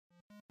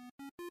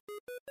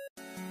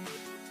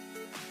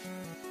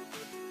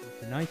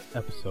tonight's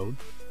episode,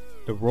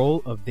 the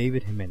role of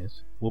David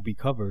Jimenez will be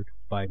covered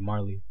by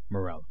Marley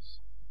Morales.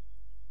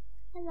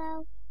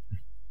 Hello.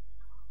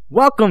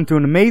 Welcome to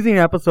an amazing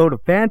episode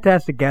of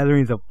Fantastic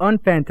Gatherings of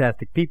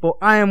Unfantastic People.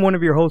 I am one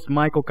of your hosts,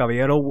 Michael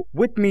Caballero.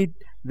 With me,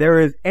 there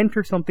is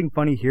Enter Something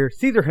Funny here,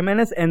 Cesar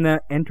Jimenez, and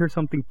the Enter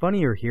Something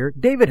Funnier here,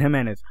 David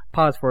Jimenez.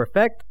 Pause for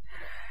effect.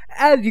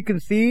 As you can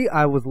see,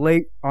 I was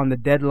late on the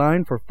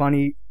deadline for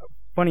funny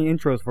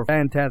intros for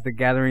Fantastic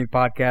Gatherings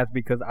podcast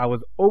because I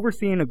was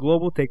overseeing a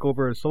global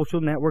takeover of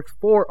social networks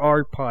for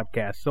our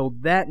podcast. So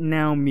that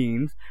now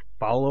means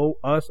follow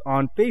us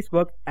on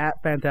Facebook at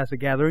Fantastic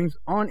Gatherings,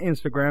 on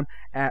Instagram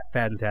at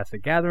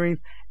Fantastic Gatherings,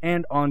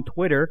 and on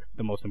Twitter,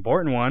 the most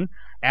important one,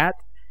 at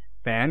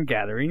Fan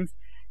Gatherings,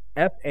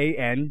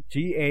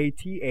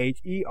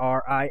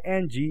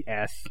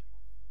 FANGATHERINGS.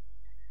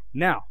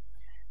 Now,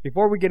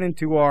 before we get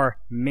into our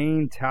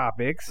main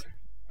topics,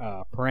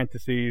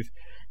 parentheses,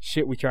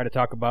 shit we try to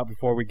talk about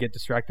before we get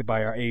distracted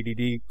by our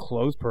ADD,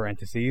 close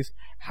parentheses,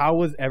 how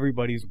was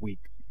everybody's week?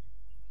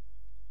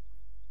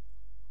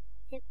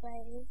 It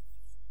was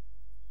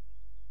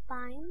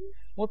fine.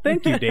 Well,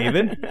 thank you,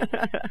 David.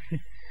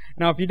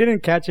 Now, if you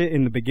didn't catch it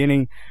in the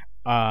beginning,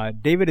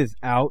 David is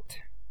out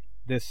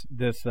this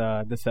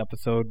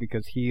episode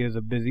because he is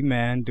a busy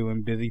man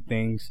doing busy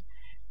things,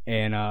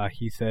 and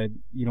he said,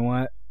 you know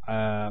what?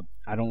 I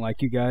don't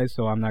like you guys,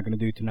 so I'm not going to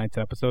do tonight's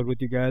episode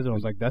with you guys. And I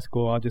was like, that's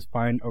cool. I'll just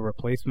find a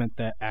replacement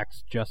that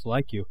acts just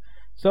like you.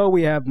 So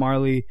we have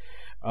Marley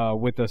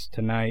with us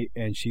tonight,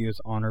 and she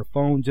is on her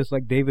phone just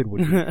like David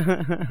would be.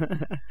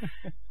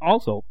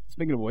 Also,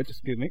 speaking of which,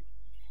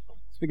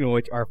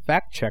 our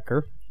fact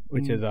checker,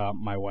 which is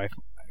my wife,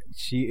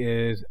 she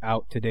is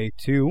out today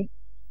too,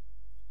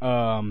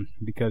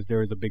 because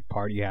there is a big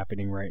party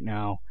happening right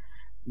now.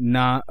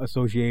 Not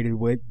associated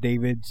with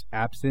David's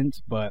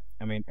absence, but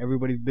I mean,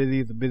 everybody's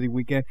busy. It's a busy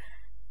weekend,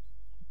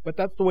 but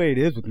that's the way it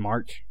is with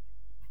March.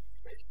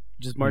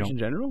 Just March in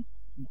general?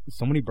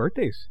 So many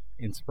birthdays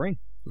in spring.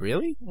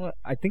 Really? Well,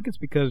 I think it's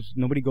because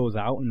nobody goes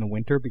out in the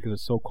winter because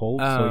it's so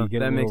cold. So you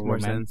get that a makes little more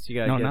romantic. sense.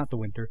 You Not the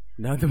winter.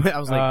 No, I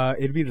was like,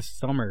 it'd be the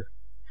summer.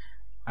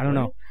 I don't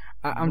know.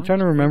 I'm March? trying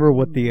to remember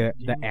what the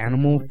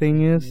animal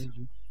thing is.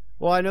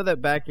 well, I know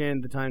that back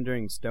in the time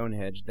during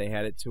Stonehenge, they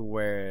had it to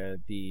where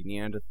the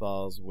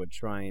Neanderthals would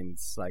try and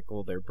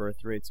cycle their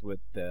birth rates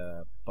with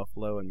the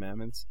buffalo and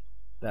mammoths.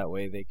 That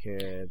way they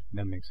could...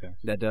 That makes sense.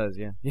 That does,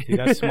 yeah. See,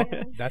 that's smart.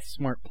 That's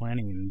smart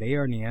planning, and they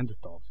are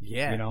Neanderthals.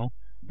 Yeah. You know?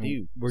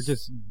 Dude. We're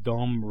just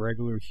dumb,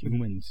 regular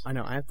humans. I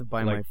know, I have to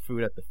buy my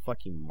food at the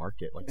fucking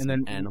market like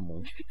an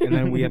animal. And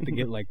then we have to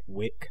get, like,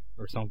 WIC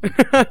or something.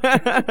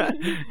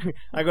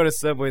 I go to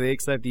Subway, they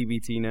accept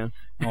EBT now.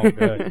 Oh,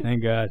 good.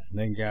 Thank God.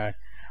 Thank God.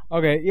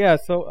 Okay, yeah,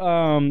 so,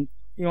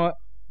 you know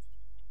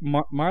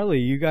what? Marley,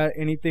 you got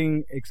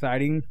anything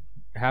exciting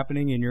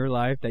happening in your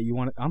life that you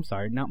want to... I'm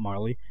sorry, not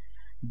Marley.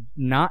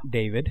 Not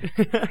David.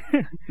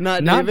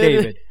 Not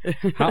David.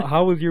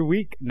 How was your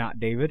week? Not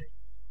David.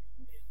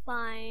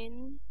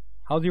 Fine.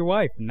 How's your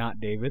wife?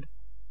 Not David.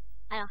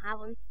 I don't have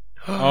one.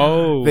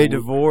 Oh. They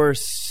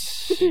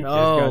divorced. got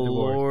Oh,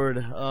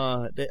 divorced.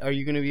 Lord. Are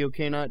you going to be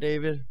okay, not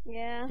David?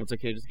 Yeah. It's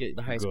okay, just get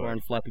the high score on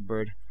Flappy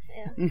Bird.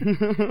 Yeah.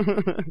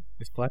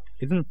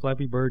 Isn't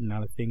Flappy Bird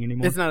not a thing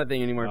anymore? It's not a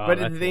thing anymore. Oh, But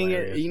the that's thing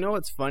hilarious. is, you know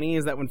what's funny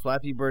is that when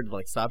Flappy Bird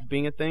stopped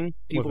being a thing,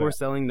 people What's were that?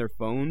 selling their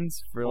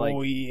phones for like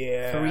oh,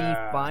 yeah. 3,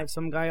 5.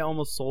 Some guy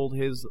almost sold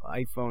his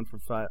iPhone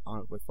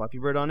with Flappy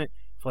Bird on it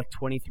for like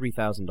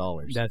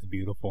 $23,000. That's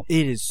beautiful.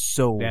 It is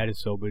so That is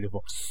so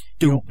beautiful.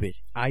 stupid.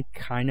 I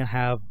kind of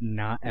have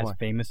not as What?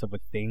 famous of a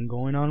thing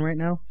going on right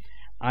now.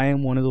 I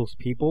am one of those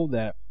people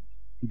that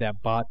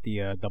bought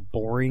the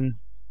Boring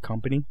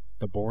Company,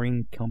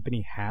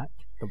 hat.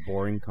 The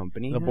Boring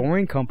Company. The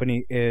Boring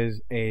Company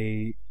is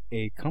a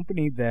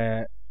company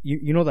that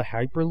you know the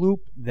Hyperloop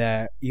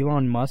that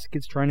Elon Musk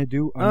is trying to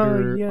do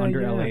under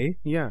LA.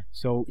 Yeah.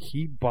 So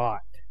he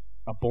bought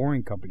a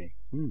Boring Company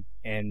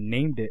and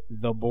named it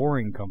the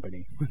Boring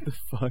Company. What the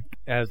fuck?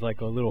 As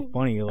like a little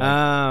funny,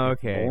 like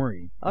okay.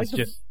 boring. I like It's the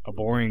just a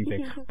boring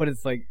thing. But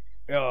it's like,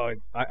 I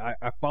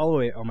follow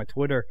it on my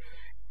Twitter,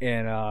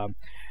 and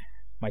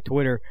my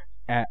Twitter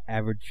at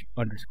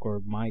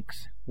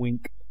 @average_Mikes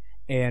wink,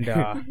 and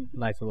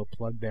nice little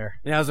plug there.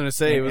 Yeah, I was gonna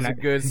say it was And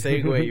a good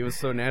segue. It was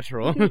so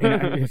natural.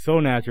 And it's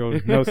so natural,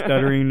 no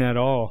stuttering at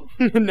all.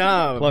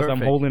 No. Plus, perfect.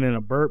 I'm holding in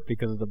a burp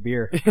because of the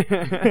beer.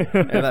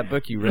 And that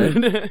book you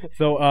read.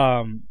 So,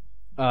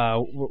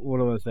 what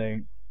was I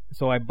saying?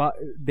 So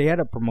they had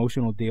a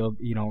promotional deal.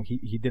 You know,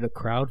 he did a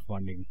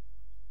crowdfunding.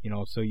 You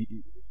know, so it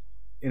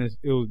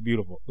was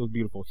beautiful. It was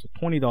beautiful. So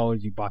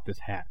 $20, you bought this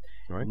hat,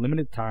 Right.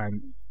 limited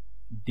time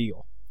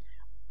deal.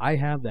 I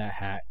have that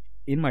hat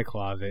in my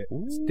closet,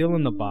 still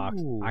in the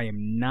box. Ooh. I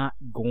am not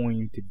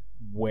going to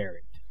wear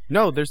it.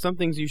 No, there's some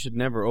things you should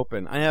never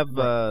open. I have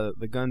the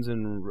Guns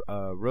N'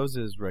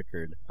 Roses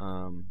record.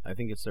 I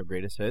think it's their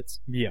greatest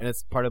hits. Yeah. And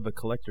it's part of a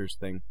collector's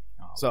thing.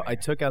 So I man.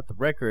 took out the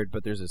record,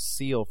 but there's a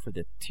seal for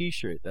the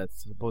T-shirt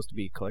that's supposed to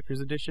be collector's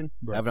edition.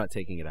 Right. I'm not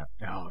taking it out.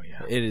 Oh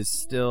yeah. It is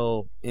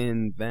still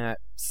in that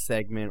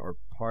segment or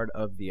part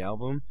of the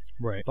album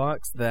Right.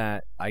 box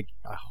that I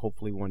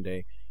hopefully one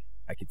day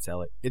I could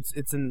sell it. It's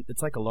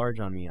like a large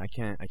on me. I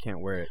can't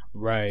wear it.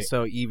 Right.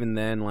 So even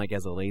then, like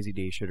as a lazy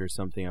day shirt or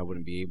something, I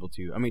wouldn't be able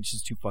to. I mean, it's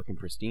just too fucking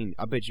pristine.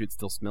 I bet you it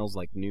still smells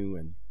like new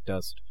and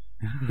dust.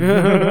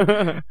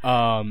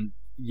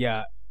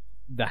 Yeah,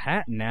 the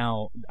hat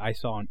now I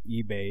saw on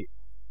eBay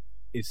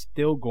is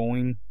still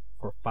going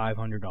for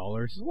 $500.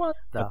 What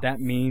the? But that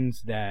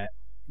means that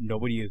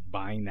nobody is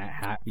buying that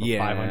hat for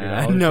Yeah,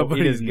 $500. So it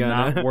nobody's is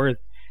gonna. not worth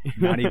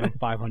not even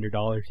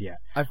 $500 yet.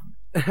 I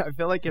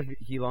feel like if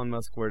Elon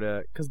Musk were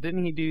to, because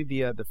didn't he do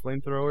the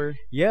flamethrower?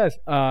 Yes,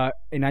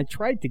 and I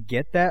tried to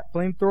get that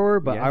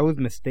flamethrower, but Yeah. I was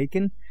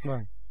mistaken.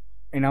 Why?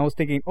 And I was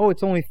thinking, oh,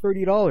 it's only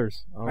 $30.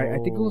 I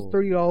think it was Oh.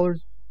 $30,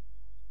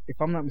 if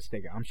I'm not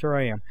mistaken. I'm sure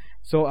I am.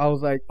 So I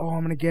was like, oh,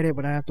 I'm gonna get it,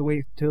 but I have to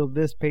wait till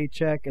this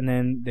paycheck, and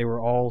then they were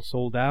all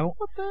sold out.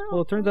 What the hell?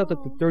 Well, it turns out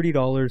that the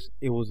 $30,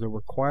 it was a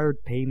required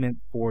payment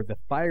for the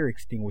fire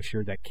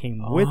extinguisher that came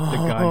with the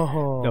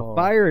gun. The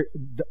fire,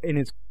 and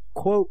it's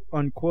quote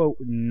unquote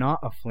not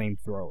a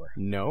flamethrower.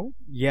 No.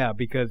 Yeah,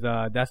 because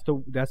that's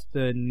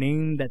the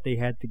name that they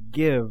had to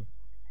give.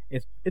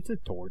 It's a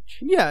torch,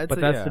 Yeah, but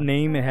that's the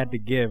name it had to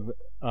give,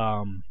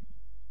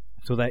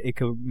 so that it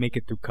could make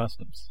it through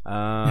customs. Oh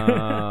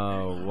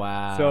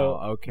wow. So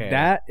okay.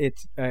 that it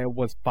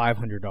was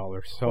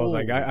 $500. So I was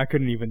like, I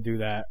couldn't even do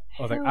that.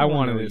 I was like, I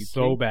wanted it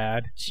so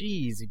bad.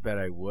 Jeez, you bet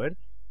I would.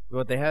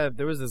 What they have,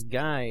 there was this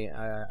guy,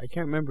 I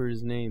can't remember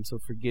his name, so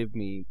forgive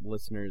me,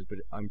 listeners, but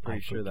I'm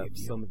pretty sure that forgive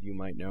you. some of you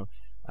might know.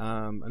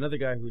 Another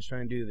guy who was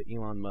trying to do the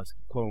Elon Musk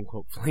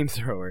quote-unquote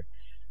flamethrower,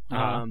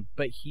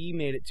 but he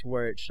made it to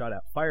where it shot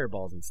out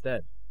fireballs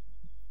instead.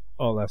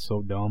 Oh, that's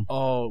so dumb.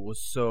 Oh, it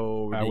was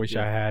so ridiculous. I wish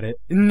I had it.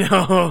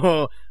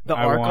 No! The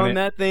I arc want on it.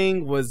 that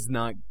thing was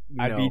not...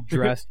 I'd no. be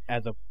dressed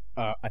as a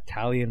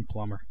Italian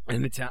plumber.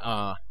 And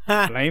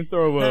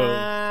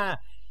Flamethrower.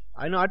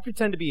 I know, I'd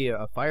pretend to be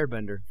a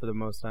firebender for the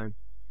most time.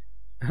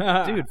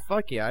 Dude,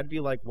 fuck yeah. I'd be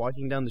like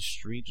walking down the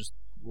street just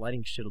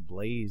lighting shit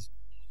ablaze.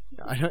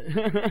 I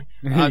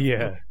don't,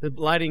 yeah. The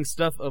lighting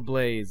stuff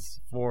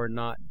ablaze for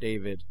not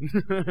David.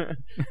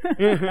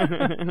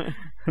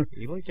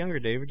 You look younger,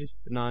 David.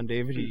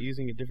 Non-David, you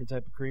using a different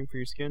type of cream for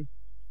your skin?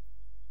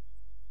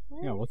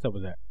 Yeah, what's up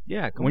with that?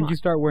 Yeah, come When on. did you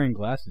start wearing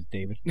glasses,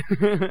 David?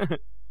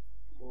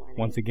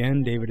 Once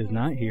again, David is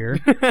not here.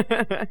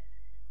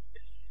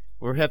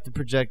 We'll have to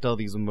project all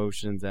these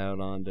emotions out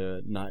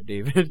onto not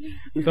David.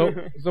 So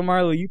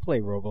Marlo, you play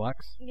Roblox.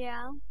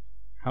 Yeah.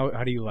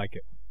 How do you like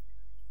it?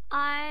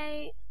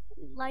 I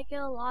like it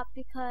a lot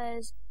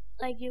because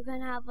like you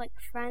can have like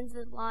friends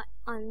a lot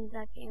on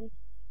that game.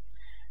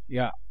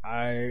 Yeah,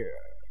 I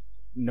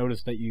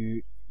noticed that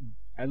you,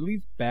 at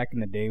least back in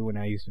the day when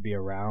I used to be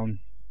around,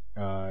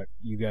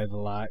 you guys a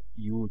lot,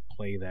 you would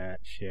play that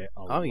shit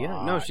a lot. Oh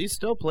yeah, no, she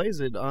still plays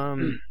it.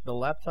 The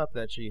laptop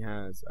that she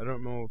has, I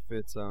don't know if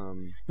it's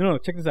No,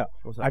 check this out.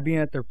 What's up? I'd be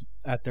at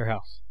their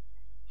house.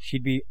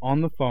 She'd be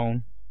on the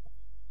phone,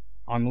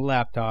 on the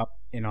laptop,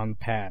 and on the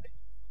pad.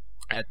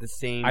 At the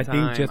same I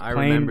time. think just I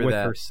playing remember with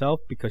that. herself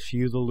because she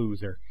is a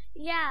loser.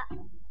 Yeah.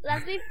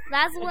 That's when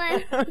that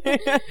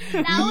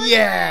was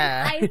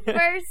Yeah. when I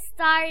first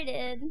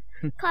started,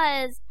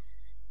 cause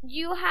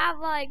you have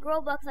like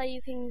Robux that you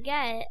can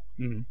get,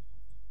 Mhm.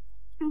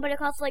 but it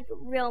costs like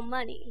real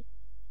money.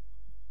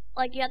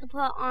 Like you have to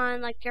put it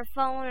on like your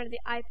phone or the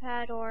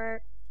iPad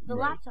or the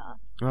Right. laptop,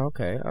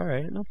 Okay, all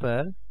right, not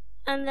bad.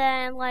 and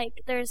then like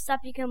there's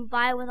stuff you can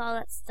buy with all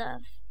that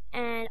stuff,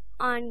 and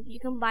you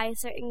can buy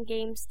certain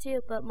games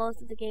too, but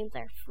most of the games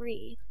are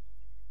free.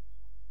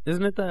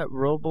 Isn't it that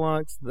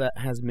Roblox that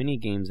has mini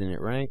games in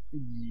it, right?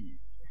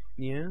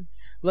 Yeah.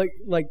 Like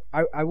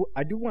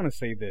I do want to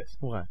say this.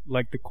 What?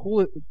 Like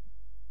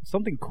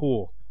something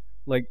cool.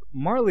 Like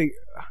Marley,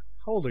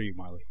 how old are you,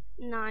 Marley?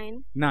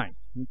 9. 9.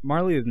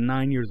 Marley is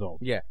 9 years old.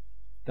 Yeah.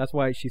 That's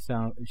why she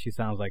sounds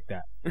like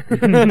that.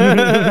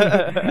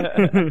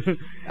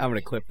 I'm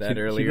gonna clip that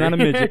earlier. She's not a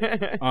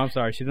midget. Oh, I'm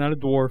sorry. She's not a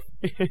dwarf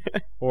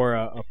or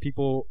a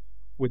people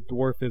with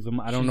dwarfism.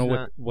 I don't She's know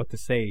not- what to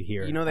say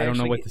here. You know, I don't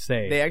know what to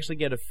say. They actually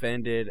get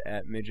offended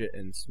at midget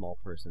and small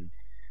person.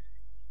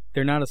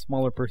 They're not a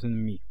smaller person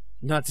than me.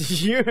 Not to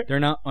you. They're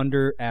not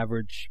under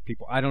average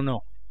people. I don't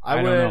know. I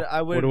don't would. know.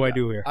 I would. What do I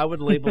do here? I would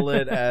label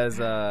it as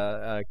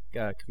a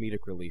comedic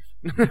relief.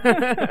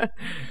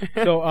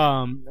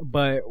 So,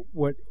 but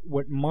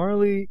what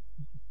Marley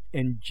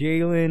and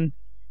Jalen,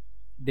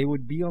 they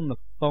would be on the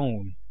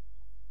phone.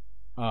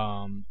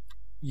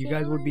 You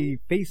guys would be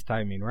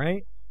FaceTiming,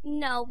 right?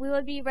 No, we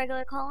would be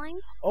regular calling.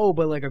 Oh,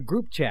 but like a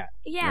group chat,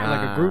 Yeah.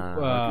 like a group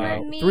okay.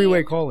 With me,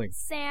 three-way calling.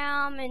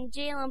 Sam and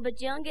Jalen, but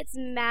Jalen gets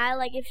mad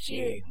like if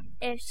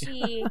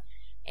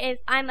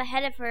I'm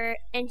ahead of her,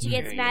 and she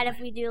gets mad if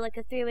we do like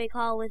a 3-way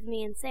call with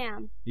me and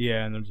Sam.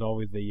 Yeah, and there's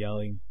always the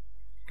yelling.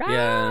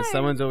 Yeah, Guys,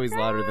 someone's always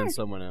louder than guys.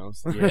 someone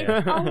else.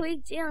 Yeah.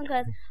 Always Jalen,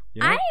 because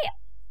Yeah.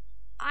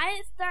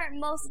 I start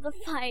most of the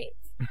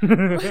fights.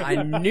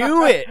 I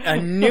knew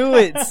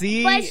it.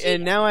 See, But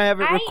and now I have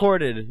it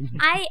recorded.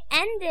 I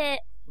end it,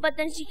 but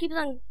then she keeps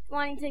on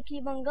wanting to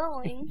keep on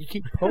going. You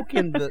keep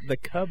poking the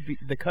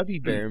cubby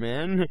bear,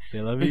 man.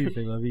 C'est la vie,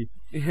 c'est la vie.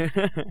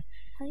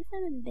 At least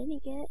I'm in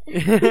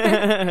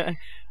Bennett.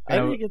 I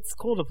think it's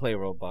cool to play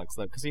Roblox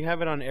though, because you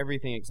have it on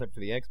everything except for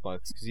the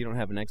Xbox. Because you don't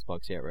have an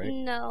Xbox yet, right?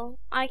 No,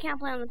 I can't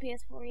play on the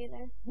PS4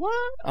 either.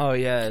 What? Oh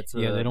yeah, it's a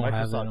they don't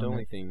have it Microsoft on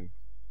only it. thing.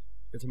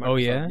 It's a Microsoft, Oh,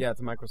 yeah? Yeah,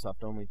 it's a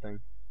Microsoft only thing.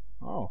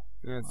 Oh,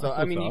 Yeah, That's so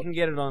I mean, what's you up. can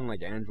get it on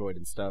like Android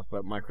and stuff,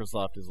 but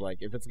Microsoft is like,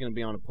 if it's going to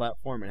be on a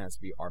platform, it has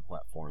to be our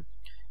platform.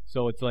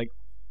 so it's like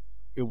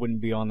it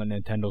wouldn't be on the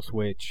Nintendo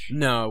Switch.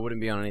 No, it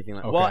wouldn't be on anything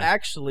like. Okay. Well,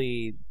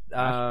 actually,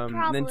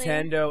 Probably.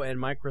 Nintendo and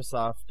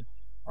Microsoft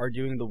are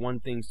doing the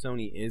one thing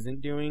Sony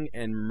isn't doing,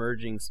 and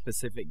merging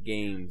specific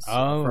games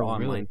for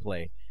online really?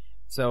 play.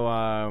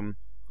 So,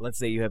 let's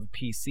say you have a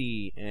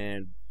PC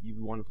and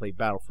you want to play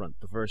Battlefront,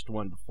 the first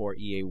one before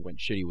EA went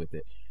shitty with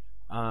it.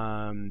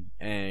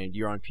 And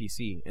you're on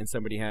PC, and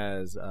somebody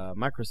has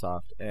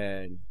Microsoft,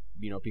 and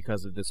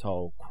because of this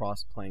whole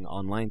cross-playing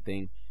online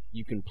thing,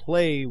 you can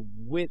play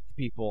with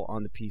people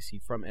on the PC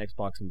from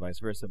Xbox and vice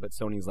versa. But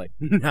Sony's like,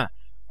 nah,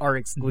 our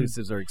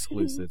exclusives are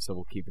exclusive, so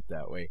we'll keep it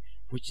that way,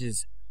 which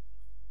is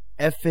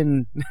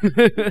effing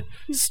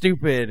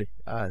stupid.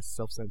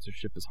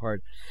 Self-censorship is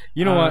hard.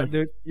 You know what?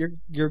 Dude,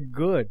 you're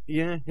good.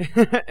 Yeah.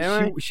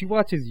 Am I? She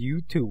watches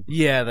YouTube.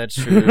 Yeah, that's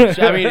true.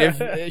 I mean,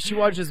 if she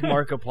watches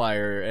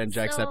Markiplier and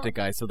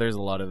Jacksepticeye, so there's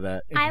a lot of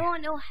that. I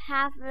won't know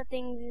half of the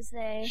things you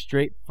say.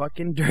 Straight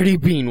fucking dirty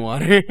bean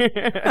water.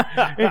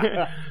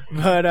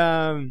 But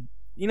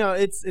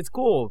it's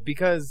cool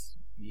because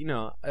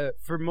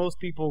for most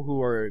people who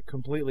are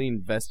completely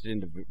invested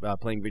into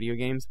playing video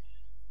games,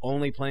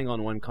 only playing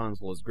on one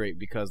console is great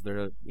because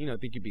they're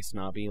they could be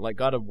snobby. Like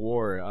God of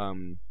War,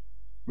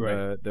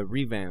 Right. the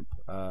revamp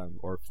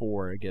or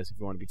 4, I guess if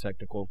you want to be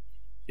technical,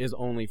 is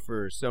only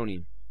for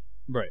Sony.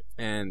 Right.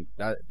 And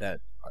that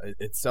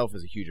itself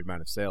is a huge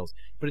amount of sales.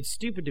 But it's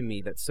stupid to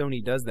me that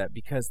Sony does that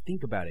because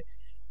think about it.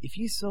 If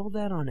you sold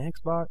that on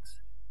Xbox,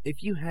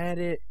 if you had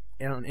it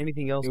on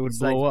anything else It would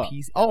besides blow up.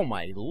 PC, oh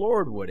my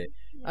lord, would it?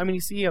 I mean,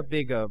 you see how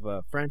big of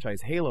a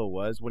franchise Halo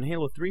was. When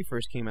Halo 3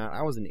 first came out,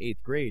 I was in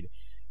 8th grade.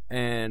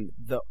 And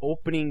the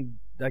opening,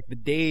 like the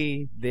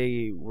day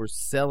they were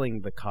selling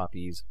the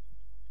copies,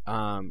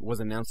 was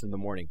announced in the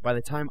morning. By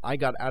the time I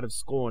got out of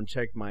school and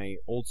checked my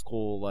old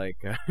school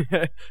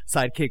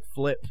Sidekick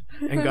Flip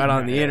and got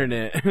on the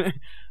internet,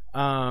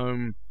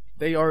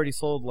 they already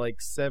sold like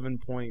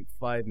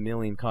 7.5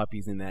 million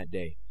copies in that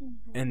day,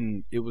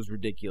 and it was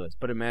ridiculous.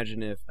 But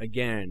imagine if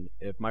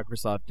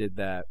Microsoft did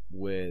that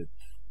with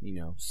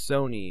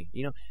Sony,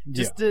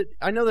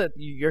 I know that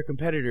you're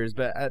competitors,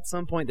 but at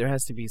some point there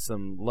has to be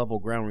some level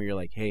ground where you're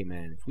like, hey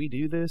man, if we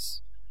do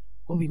this,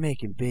 we'll be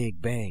making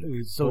big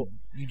bang. So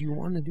do you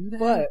want to do that?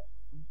 But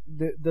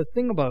the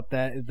thing about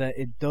that is that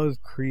it does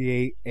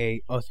create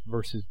a us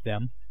versus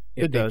them.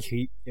 It does.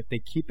 If they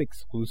keep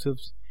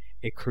exclusives,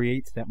 it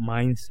creates that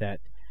mindset,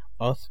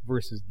 us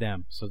versus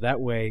them. So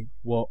that way,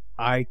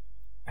 I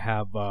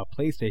have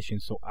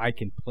PlayStation, so I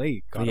can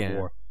play God of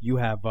War. You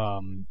have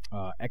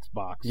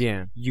Xbox.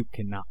 Yeah. You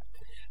cannot.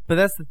 But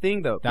that's the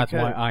thing, though. That's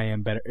why I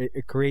am better.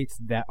 It creates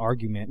that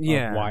argument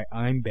of why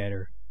I'm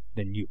better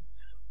than you.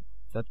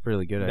 That's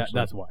really good, actually.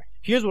 That's why.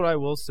 Here's what I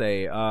will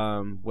say,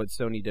 what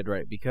Sony did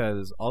right,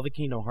 because all the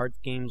Kingdom Hearts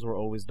games were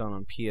always done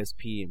on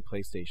PSP and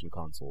PlayStation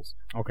consoles.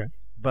 Okay.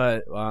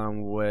 But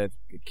with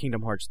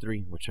Kingdom Hearts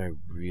 3, which I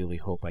really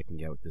hope I can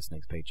get with this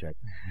next paycheck,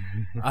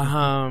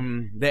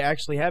 they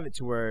actually have it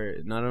to where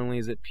not only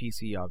is it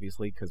PC,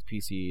 obviously, because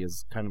PC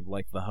is kind of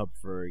like the hub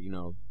for,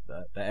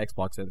 the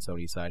Xbox and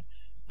Sony side,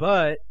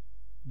 but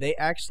they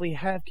actually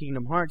have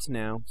Kingdom Hearts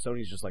now.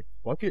 Sony's just like,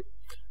 fuck it,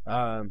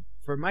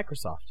 for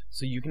Microsoft.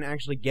 So you can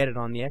actually get it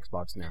on the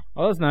Xbox now.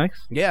 Oh, that's nice.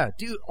 Yeah,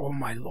 dude. Oh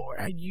my lord,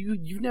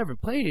 you've never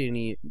played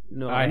any?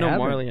 No, I know haven't.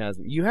 Marley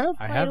hasn't. You have?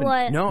 I Wait, haven't.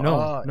 what? No,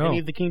 No. Any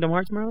of the Kingdom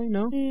Hearts, Marley?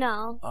 No.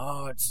 No.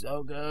 Oh, it's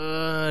so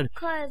good.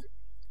 Because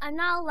I'm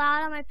not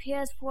allowed on my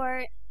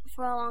PS4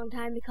 for a long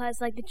time because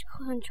the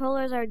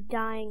controllers are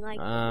dying,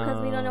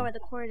 because we don't know where the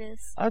cord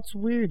is. That's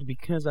weird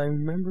because I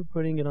remember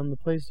putting it on the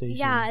PlayStation.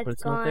 Yeah, but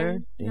it's not there.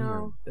 gone. Damn.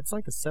 No. It's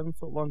like a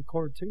 7-foot long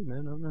cord too,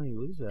 man. I don't know how you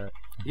lose that.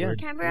 Yeah,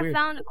 Weird. Canberra weird.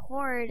 found a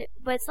cord,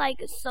 but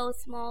it's so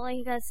small,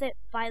 you gotta sit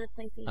by the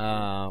PlayStation.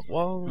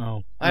 Well,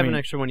 Oh, I have an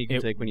extra one you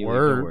can take when you leave.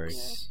 Don't worry.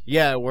 works.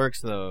 Yeah, it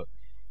works though.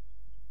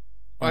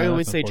 I Yeah,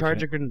 always that's say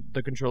charge unfortunate.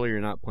 the controller you're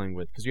not playing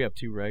with because you have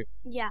 2, right?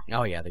 Yeah.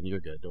 Oh yeah, then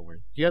you're good. Don't worry.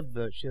 She has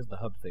the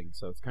hub thing,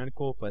 so it's kind of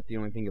cool. But the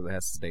only thing is it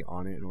has to stay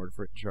on it in order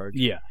for it to charge.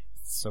 Yeah.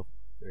 So,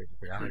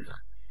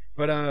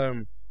 but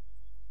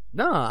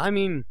no, I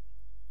mean,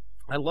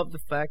 I love the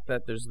fact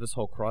that there's this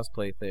whole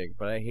crossplay thing,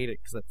 but I hate it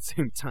because at the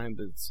same time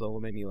there's so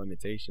many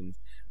limitations.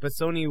 But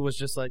Sony was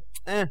just like,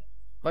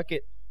 fuck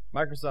it,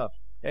 Microsoft.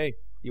 Hey,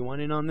 you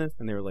want in on this?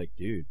 And they were like,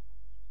 dude,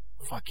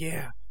 fuck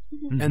yeah.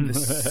 And the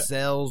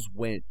sales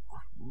went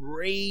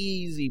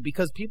crazy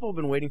because people have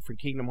been waiting for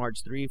Kingdom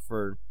Hearts 3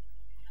 for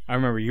I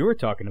remember you were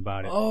talking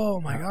about it.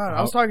 Oh my god,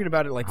 I was talking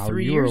about it like how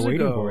 3 you were years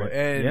waiting ago, for it.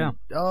 and Yeah.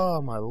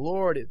 oh my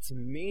lord, it's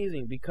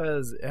amazing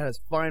because it has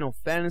Final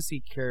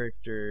Fantasy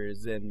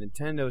characters, and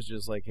Nintendo's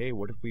just like, hey,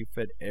 what if we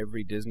fit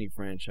every Disney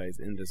franchise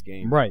in this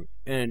game? Right.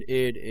 And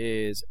it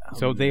is.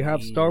 So they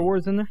have Star amazing.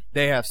 Wars in there?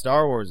 They have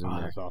Star Wars in Oh,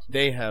 there. that's awesome.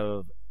 They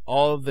have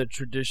all of the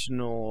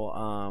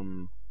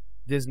traditional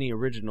Disney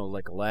original,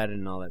 like Aladdin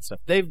and all that stuff.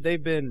 They've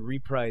been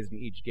reprised in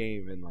each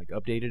game and like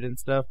updated and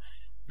stuff.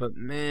 But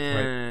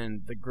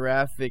man, the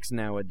graphics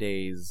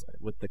nowadays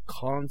with the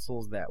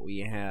consoles that we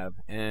have,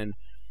 and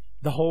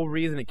the whole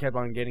reason it kept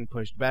on getting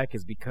pushed back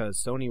is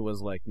because Sony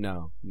was like,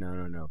 no,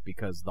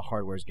 because the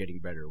hardware's getting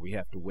better. We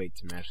have to wait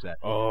to match that.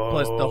 Oh.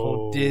 Plus, the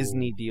whole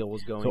Disney deal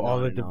was going So all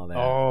on the and all that.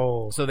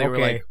 Oh. So they were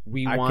okay. like,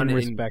 we I want can to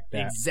respect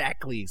that.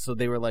 Exactly. So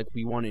they were like,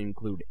 we want to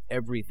include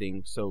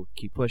everything. So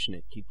keep pushing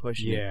it.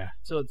 Yeah.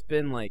 So it's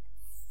been like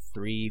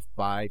 3,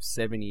 5,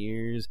 7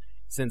 years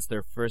since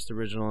their first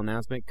original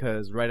announcement.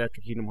 Because right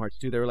after Kingdom Hearts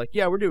 2, they were like,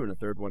 yeah, we're doing a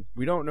third one.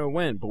 We don't know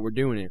when, but we're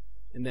doing it.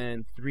 And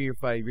then 3 or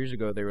 5 years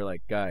ago, they were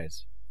like,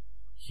 guys,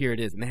 here it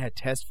is. And they had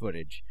test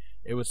footage.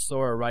 It was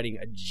Sora riding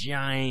a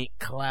giant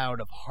cloud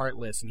of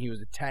Heartless, and he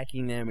was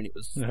attacking them, and it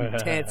was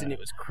intense, and it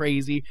was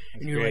crazy.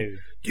 And you're like,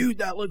 dude,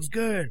 that looks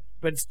good.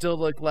 But it still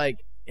looked like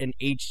an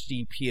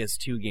HD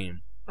PS2 game.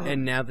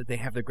 And now that they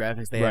have the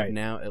graphics they have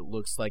now, it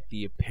looks like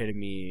the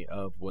epitome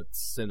of what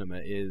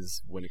cinema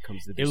is when it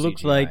comes to the It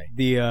looks CGI.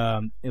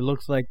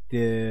 like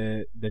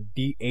the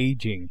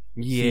de-aging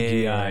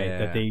CGI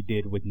that they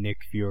did with Nick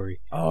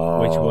Fury,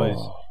 which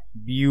was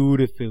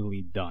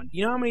beautifully done.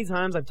 You know how many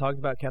times I've talked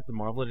about Captain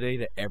Marvel today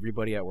to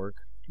everybody at work?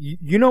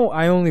 You know,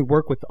 I only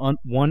work with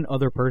one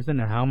other person,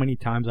 and how many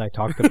times I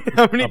talked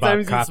How many about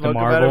times you Captain spoke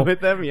Marvel about it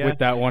with them? Yeah. with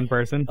that one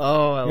person.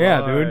 Oh,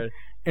 Yeah, Lord. dude.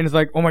 And it's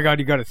like, oh my god,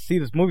 you got to see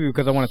this movie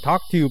because I want to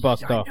talk to you about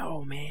stuff. I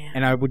know, man.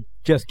 And I would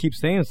just keep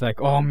saying, it's like,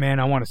 oh man,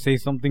 I want to say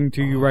something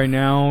to you right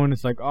now, and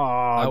it's like,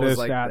 I this, was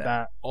like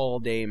that. all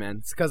day, man.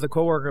 It's because a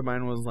coworker of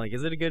mine was like,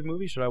 "Is it a good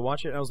movie? Should I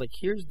watch it?" And I was like,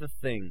 "Here's the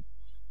thing,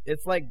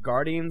 it's like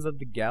Guardians of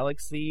the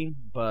Galaxy,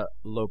 but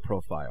low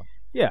profile."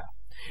 Yeah,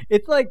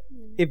 it's like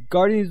if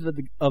Guardians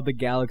of the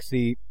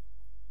Galaxy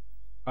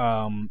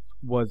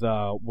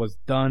was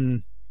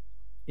done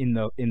in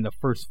the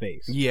first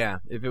phase. Yeah,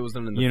 if it was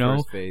done in the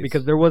first phase,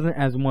 because there wasn't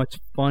as much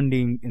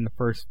funding in the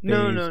first phase.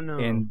 No.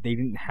 And they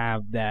didn't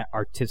have that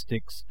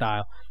artistic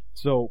style.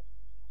 So,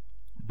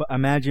 but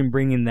imagine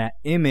bringing that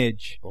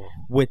image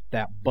with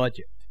that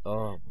budget.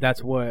 Oh,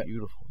 That's what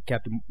beautiful.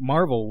 Captain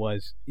Marvel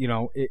was. You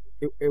know, it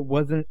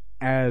wasn't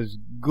as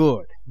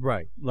good.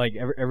 Right. Like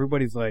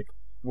everybody's like,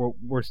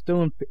 we're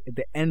still in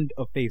the end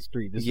of Phase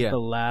 3. This is the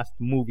last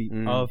movie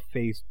of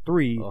Phase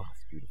 3. Oh,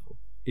 it's beautiful.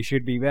 It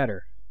should be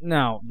better.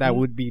 Now, that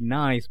would be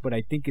nice, but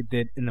I think it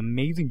did an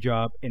amazing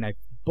job,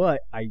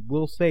 but I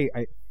will say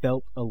I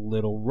felt a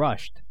little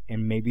rushed,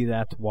 and maybe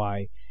that's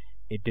why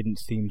it didn't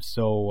seem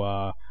so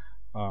I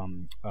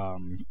don't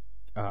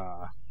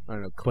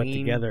know, put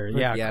clean, together.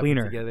 put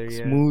Cleaner, together,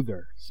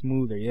 yeah.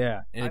 smoother,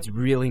 yeah. And it's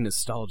really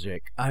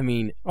nostalgic. I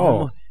mean,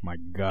 Oh my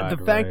god.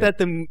 the fact that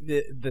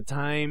the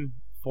time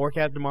for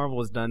Captain Marvel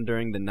was done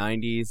during the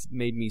 90s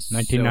made me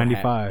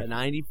 1995.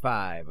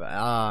 95.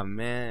 Ah,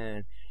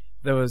 man.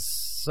 There was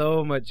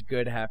so much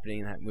good happening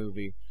in that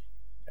movie.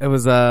 It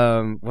was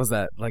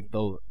that like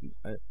the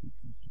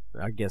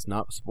I guess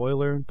not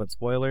spoiler, but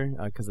spoiler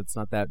because it's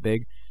not that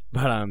big.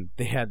 But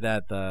they had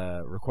that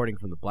recording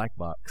from the black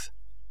box,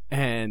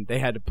 and they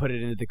had to put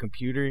it into the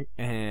computer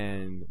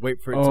and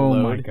wait for it to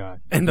load. Oh my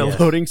god! And the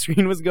loading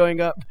screen was going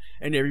up,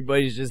 and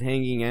everybody's just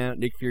hanging out.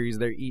 Nick Fury's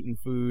there eating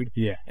food.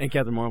 Yeah. And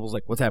Captain Marvel's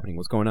like, "What's happening?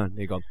 What's going on?"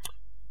 They go,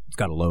 "It's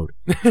got to load."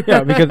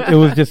 Yeah, because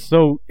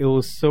it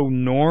was so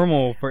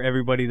normal for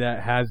everybody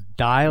that has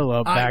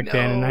dial-up back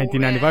then in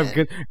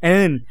 1995.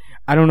 And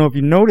I don't know if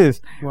you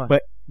noticed,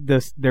 but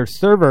their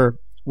server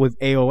was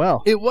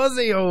AOL. It was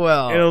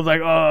AOL. It was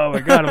like, oh my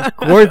god, of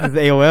course it's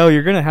AOL.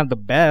 You're gonna have the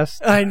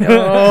best. I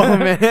know,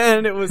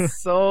 man. It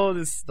was so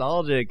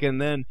nostalgic.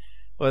 And then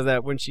was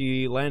that when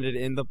she landed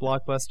in the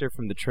Blockbuster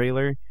from the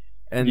trailer,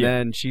 and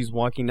then she's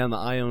walking down the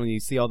aisle and you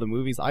see all the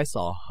movies. I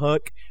saw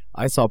Hook.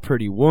 I saw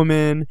Pretty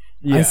Woman.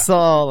 Yeah. I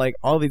saw like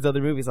all these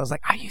other movies. I was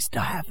like, I used to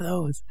have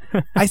those.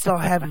 I still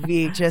have a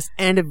VHS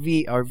and a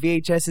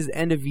VHSs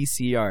and a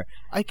VCR.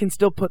 I can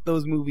still put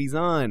those movies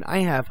on. I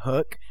have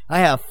Hook. I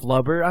have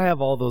Flubber. I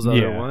have all those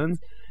other ones.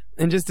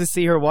 And just to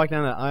see her walk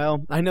down the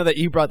aisle, I know that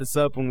you brought this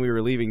up when we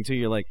were leaving too.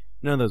 You're like,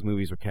 none of those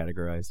movies were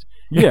categorized.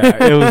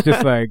 Yeah, it was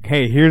just like,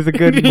 hey, here's a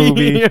good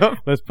movie. Yep.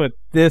 Let's put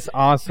this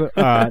awesome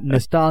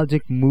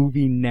nostalgic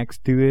movie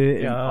next to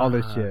it and all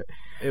this shit.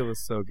 It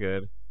was so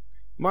good.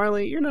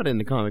 Marley, you're not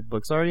into comic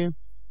books, are you?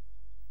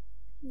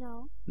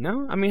 No.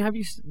 No? I mean,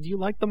 do you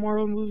like the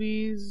Marvel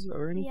movies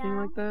or anything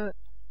like that?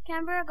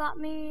 Canberra got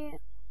me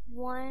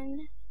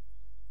one.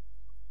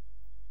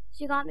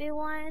 She got me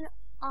one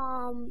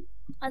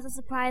as a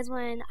surprise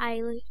when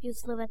I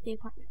used to live at the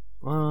apartment.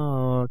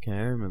 Oh, okay,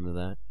 I remember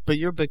that. But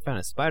you're a big fan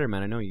of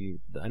Spider-Man.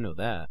 I know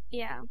that.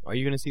 Yeah. Are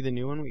you going to see the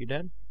new one with your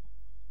dad?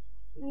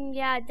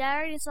 Yeah, Dad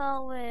already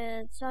saw it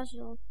with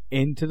Social.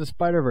 Into the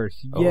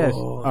Spider-Verse. Yes.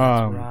 Oh,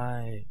 that's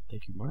right.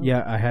 Thank you, Mark.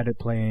 Yeah, I had it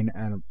playing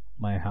at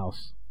my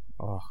house.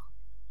 Oh,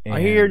 And-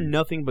 I hear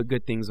nothing but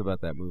good things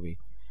about that movie.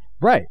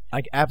 Right.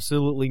 Like,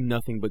 absolutely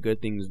nothing but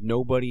good things.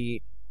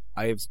 Nobody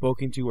I have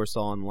spoken to or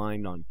saw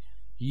online on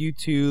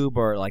YouTube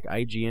or like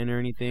IGN or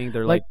anything,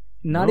 they're like,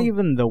 Not no.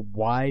 even the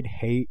wide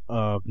hate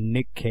of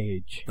Nick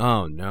Cage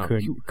oh no.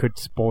 could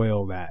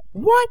spoil that.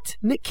 What?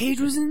 Nick Cage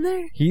was in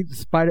there?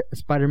 He's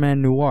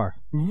Spider-Man Noir.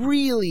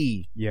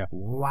 Really? Yeah.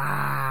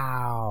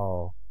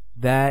 Wow.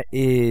 That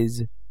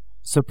is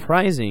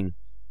surprising.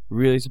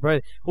 Really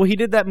surprising. Well, he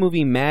did that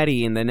movie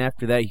Maddie, and then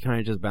after that, he kind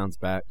of just bounced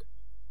back.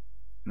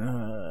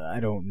 I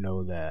don't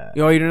know that.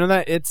 Oh, you don't know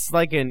that? It's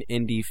like an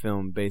indie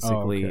film,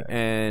 basically. Oh, okay.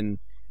 And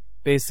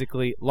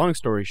basically, long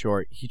story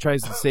short, he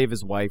tries to save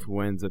his wife who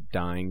ends up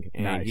dying,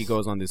 and Nice. he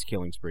goes on this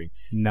killing spree.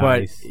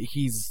 Nice. But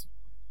he's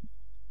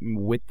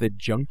with the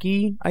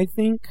junkie, I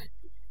think.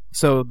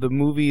 So the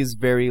movie is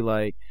very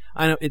like,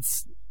 I know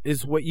it's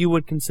what you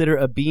would consider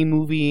a B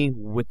movie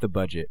with the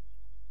budget,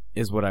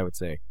 is what I would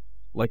say.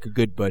 Like a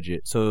good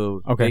budget.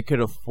 So Okay. they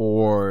could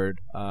afford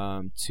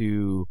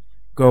to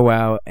go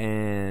out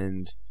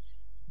and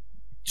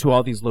to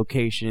all these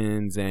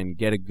locations and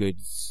get a good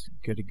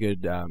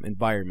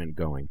environment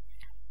going.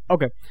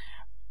 Okay.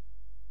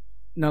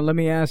 Now let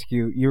me ask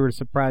you. You were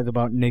surprised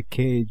about Nick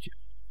Cage.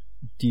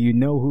 Do you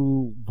know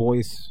who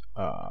voiced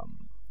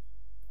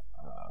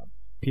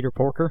Peter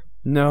Porker?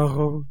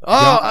 No.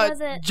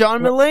 Was it?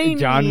 John Mulaney.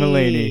 John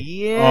Mulaney.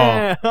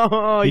 Yeah.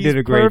 Oh, He did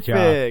a great job.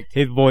 perfect.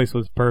 His voice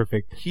was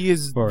perfect. He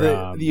is For,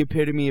 the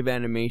epitome of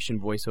animation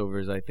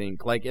voiceovers, I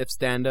think. Like, if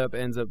stand-up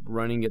ends up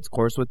running its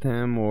course with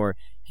him, or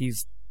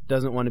he's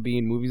doesn't want to be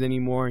in movies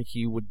anymore,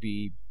 he would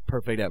be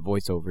perfect at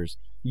voiceovers.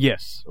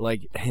 Yes.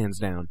 Like, hands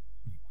down.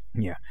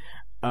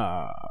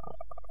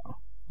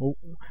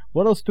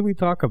 What else do we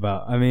talk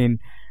about? I mean,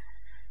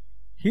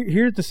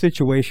 here's the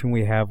situation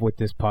we have with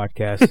this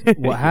podcast.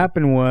 What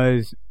happened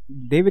was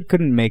David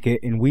couldn't make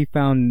it, and we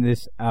found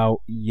this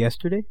out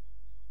yesterday.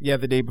 Yeah,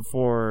 the day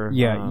before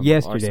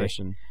yesterday. our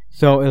session.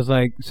 So it was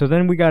like, so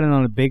then we got in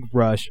on a big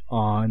rush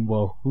on,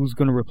 well, who's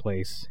going to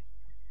replace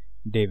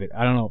David?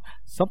 I don't know.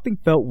 Something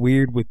felt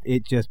weird with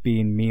it just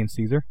being me and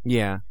Caesar.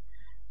 Yeah.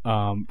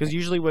 Um, Because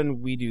usually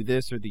when we do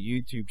this or the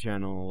YouTube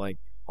channel, like,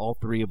 all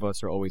three of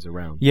us are always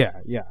around. yeah.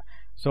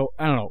 So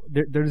I don't know.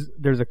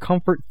 There's a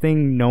comfort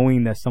thing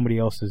knowing that somebody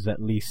else is at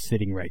least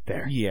sitting right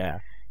there. Yeah.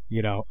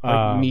 You know,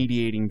 Like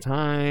mediating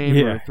time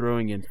yeah. or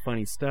throwing in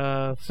funny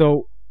stuff.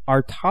 So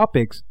our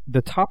topics,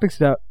 the topics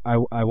that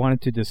I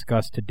wanted to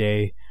discuss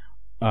today,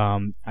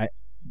 I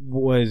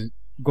was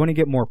going to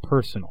get more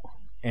personal,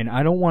 and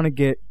I don't want to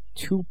get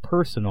too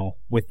personal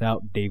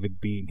without David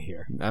being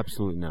here,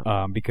 Absolutely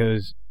not.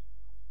 because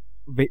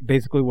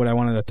basically what I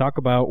wanted to talk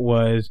about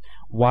was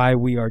why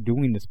we are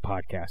doing this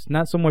podcast.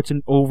 Not so much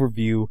an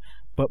overview,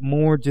 but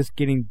more just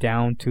getting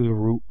down to the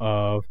root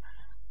of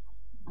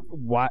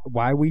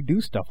why we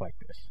do stuff like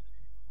this.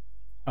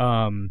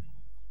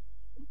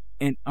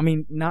 And I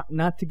mean,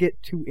 not to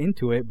get too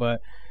into it, but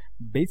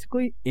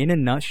basically, in a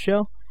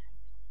nutshell,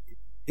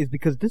 is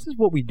because this is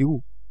what we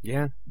do.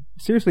 Yeah.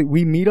 Seriously,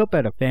 we meet up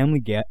at a family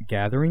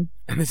gathering,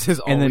 And this is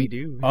all and then we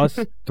do. us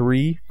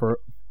three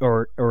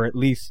or at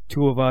least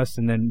two of us,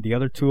 and then the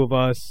other two of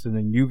us, and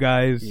then you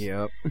guys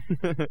Yep.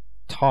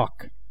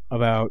 talk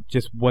about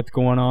just what's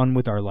going on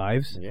with our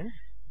lives. Yeah.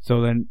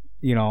 So then,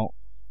 you know,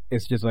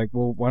 it's just like,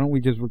 well, why don't we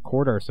just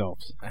record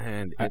ourselves?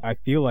 And I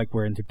feel like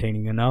we're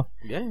entertaining enough.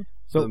 yeah,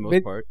 So for the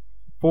most part.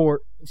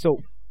 So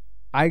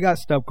I got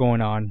stuff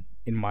going on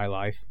in my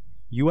life.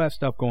 You have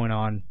stuff going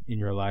on in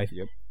your life.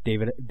 Yep.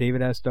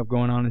 David has stuff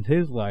going on in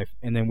his life,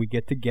 and then we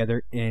get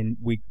together and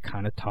we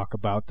kind of talk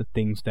about the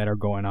things that are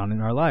going on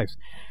in our lives.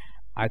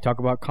 I talk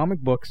about comic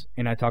books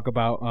and I talk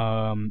about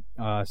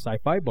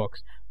sci-fi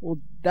books. Well,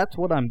 that's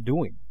what I'm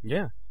doing.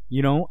 Yeah.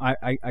 You know,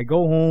 I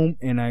go home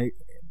and I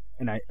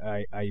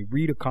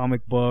read a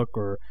comic book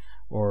or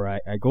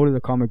I go to the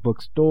comic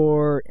book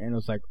store and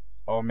it's like,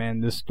 oh man,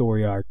 this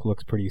story arc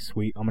looks pretty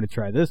sweet. I'm gonna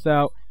try this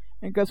out.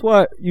 And guess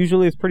what?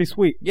 Usually it's pretty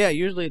sweet. Yeah,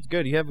 usually it's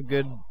good. You have a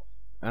good,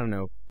 I don't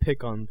know,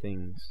 pick on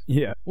things.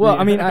 Yeah. Well,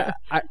 Yeah. I mean,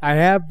 I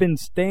have been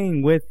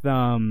staying with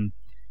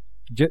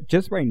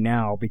just right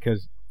now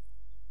because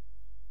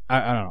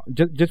I don't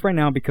know, just right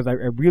now because I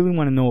really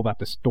want to know about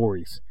the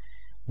stories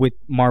with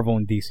Marvel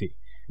and DC.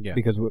 Yeah.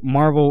 Because with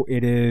Marvel,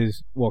 it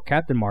is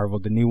Captain Marvel,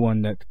 the new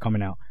one that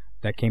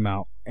came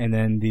out, and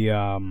then the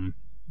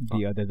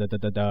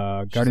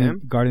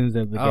Guardians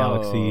of the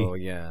Galaxy, Oh,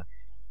 yeah.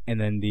 and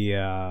then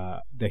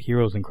the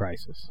Heroes in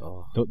Crisis.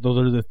 Oh. Those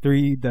are the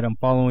three that I'm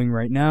following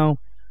right now,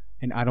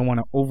 and I don't want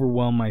to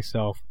overwhelm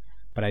myself,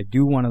 but I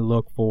do want to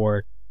look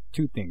for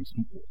two things: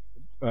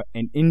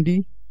 an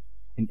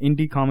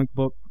indie comic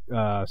book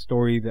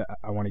story that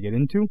I want to get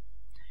into,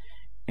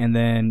 and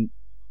then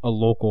a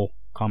local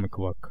comic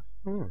book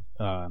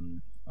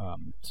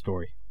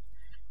story,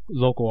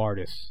 local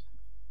artists,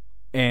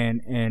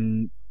 and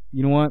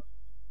you know what?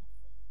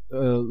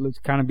 Let's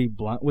kind of be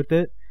blunt with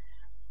it.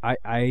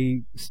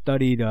 I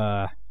studied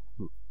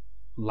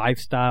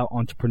lifestyle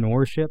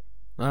entrepreneurship.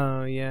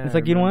 Oh yeah. It's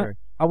like, you know what?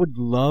 I would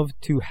love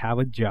to have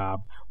a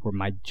job where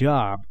my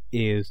job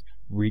is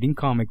reading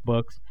comic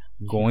books,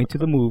 going to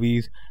the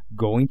movies,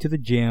 going to the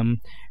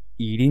gym,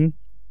 eating.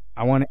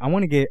 I want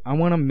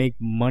to make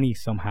money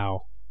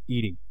somehow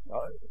eating.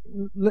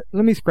 Let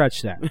me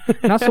scratch that.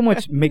 Not so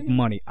much make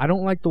money. I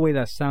don't like the way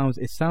that sounds.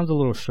 It sounds a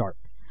little sharp.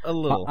 A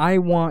little. I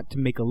want to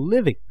make a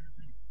living.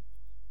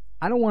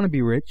 I don't want to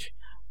be rich.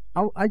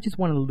 I just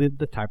want to live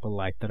the type of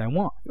life that I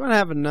want. You want to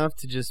have enough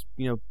to just,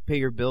 pay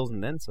your bills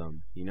and then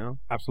some,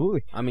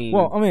 Absolutely. I mean...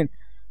 Well,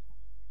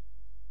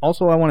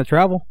 also I want to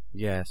travel.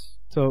 Yes.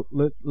 So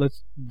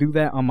let's do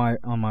that on my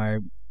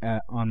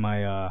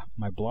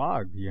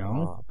blog,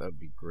 Oh, that would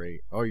be great.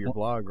 Oh, your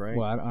blog, right?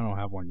 Well, I don't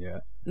have one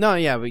yet. No,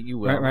 yeah, but you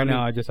will. Right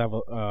now, I just have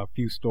a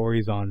few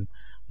stories on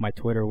my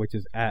Twitter, which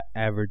is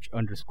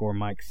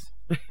 @average_Mikes.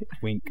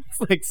 Wink. It's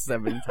like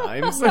 7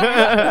 times.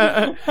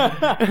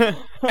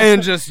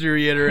 And just to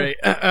reiterate,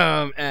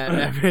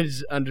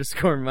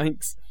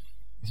 @average_Mikes.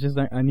 It's just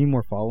I need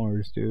more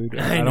followers, dude.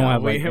 I don't know,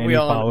 have any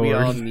followers. We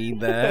all need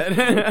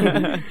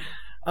that.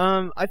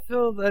 I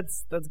feel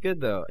that's good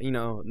though.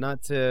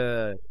 Not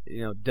to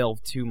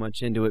delve too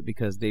much into it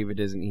because David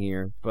isn't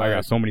here. But I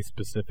got so many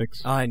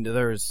specifics. I know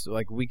there's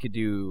we could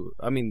do.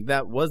 I mean,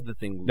 that was the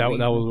thing. That was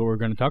what we were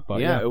going to talk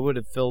about. Yeah, it would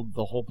have filled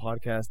the whole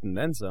podcast and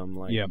then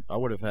some. I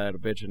would have had a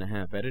bitch and a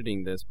half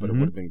editing this, but it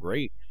would have been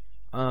great.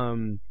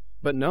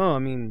 But no, I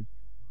mean,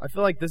 I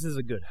feel like this is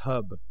a good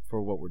hub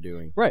for what we're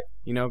doing. Right.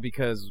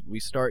 Because we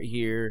start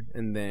here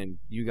and then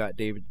you got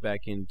David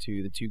back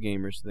into the Two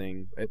Gamers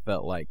thing. It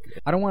felt like.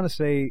 I don't want to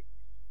say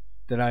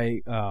that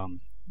I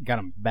got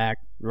him back.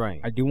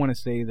 Right. I do want to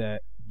say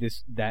that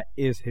that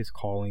is his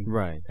calling.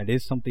 Right. That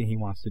is something he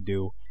wants to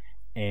do.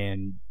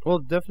 And well,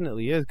 it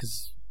definitely is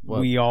because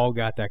we all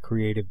got that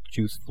creative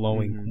juice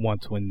flowing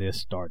once when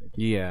this started.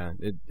 Yeah,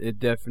 it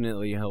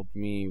definitely helped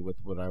me with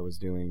what I was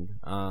doing.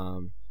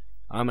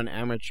 I'm an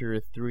amateur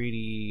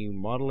 3D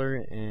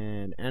modeler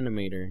and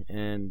animator,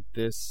 and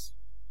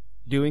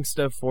doing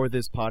stuff for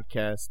this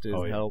podcast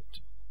has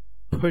helped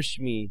push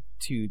me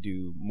to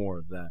do more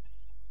of that.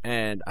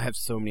 And I have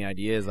so many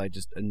ideas, I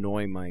just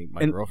annoy my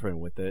girlfriend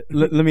with it.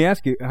 Let me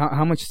ask you,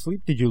 how much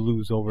sleep did you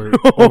lose over the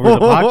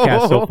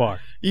podcast so far?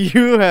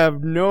 You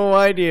have no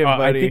idea,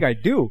 buddy. I think I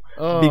do,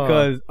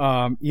 because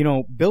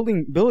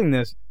building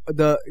this,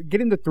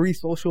 getting the 3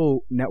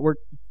 social network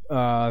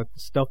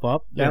stuff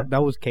up,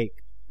 that was cake.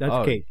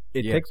 That's cake.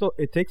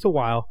 It takes a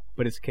while,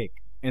 but it's cake,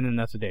 and then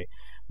that's a day.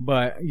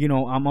 But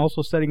I'm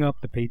also setting up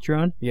the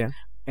Patreon. Yeah.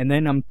 And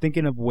then I'm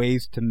thinking of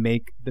ways to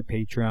make the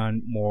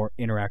Patreon more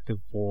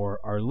interactive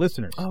for our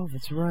listeners. Oh,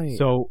 that's right.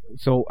 So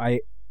I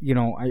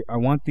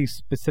want these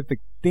specific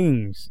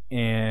things,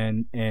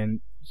 and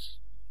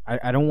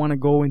I don't want to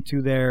go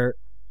into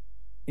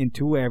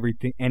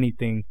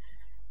anything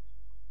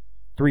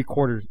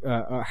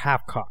 3/4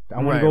 half cocked.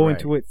 I want to go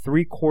into it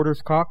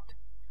 3/4 cocked,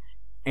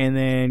 and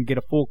then get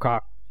a full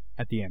cock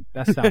at the end.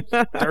 That sounds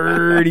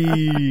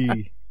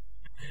dirty.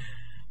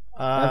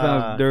 That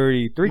sounds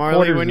dirty. 3/4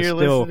 Marley, when you're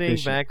still listening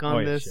fishing. back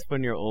on this,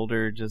 when you're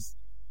older, just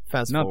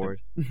fast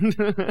forward.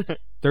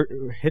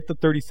 Hit the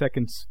 30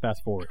 seconds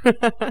fast forward. Just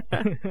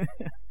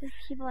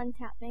keep on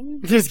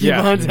tapping. Just keep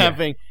on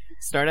tapping.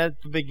 Start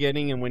at the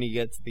beginning, and when you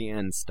get to the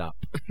end, stop.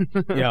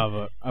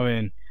 Yeah,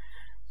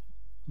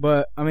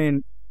 but I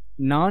mean,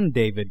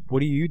 non-David, what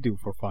do you do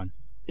for fun?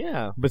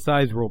 Yeah.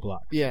 Besides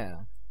Roblox.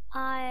 Yeah.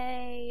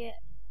 I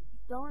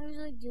don't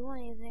usually do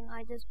anything.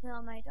 I just play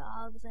on my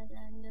dogs and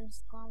then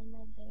just go on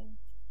my day.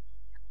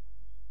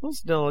 Well,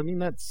 still, I mean,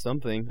 that's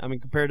something. I mean,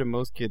 compared to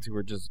most kids who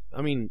are just...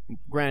 I mean,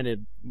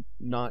 granted,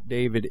 not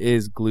David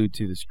is glued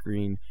to the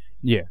screen.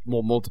 Yeah.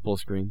 Well, multiple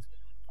screens.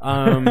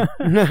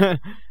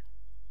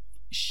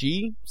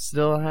 She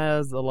still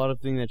has a lot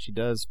of things that she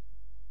does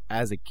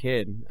as a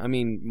kid. I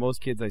mean, most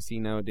kids I see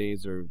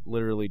nowadays are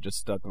literally just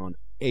stuck on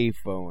a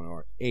phone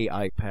or a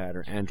iPad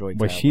or Android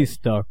But tablet. she's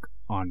stuck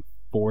on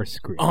 4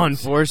 screens. On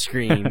 4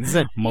 screens.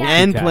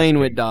 And playing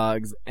with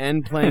dogs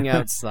and playing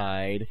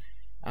outside.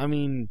 I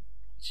mean...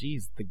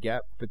 Jeez, the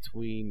gap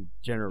between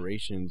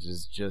generations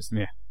is just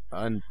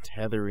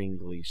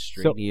untetheringly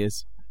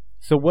strenuous.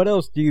 So what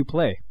else do you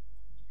play?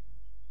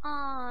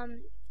 I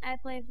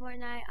play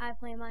Fortnite. I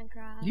play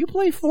Minecraft. You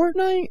play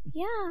Fortnite?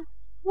 Yeah.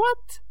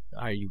 What?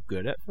 Are you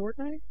good at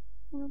Fortnite?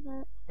 A little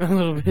bit. A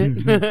little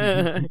bit.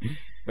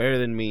 Better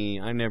than me.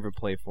 I never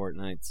play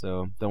Fortnite,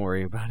 so don't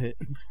worry about it.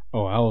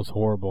 Oh, I was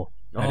horrible.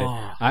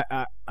 Oh.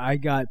 I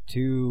got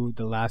to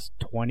the last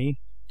 20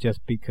 just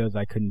because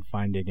I couldn't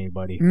find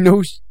anybody.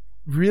 No.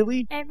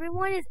 Really?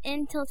 Everyone is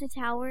in Tilted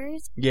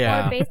Towers.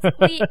 Yeah. Or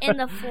basically in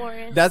the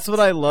forest. That's what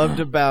I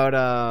loved about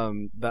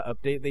the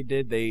update they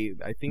did. Did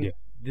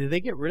they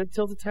get rid of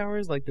Tilted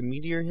Towers? Like the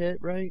meteor hit,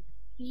 right?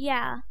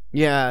 Yeah.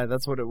 Yeah,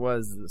 that's what it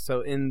was.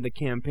 So in the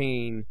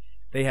campaign,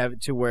 they have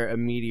it to where a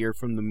meteor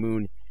from the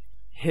moon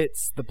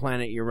hits the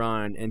planet you're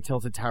on, and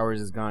Tilted Towers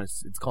is gone.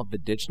 It's called the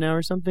ditch now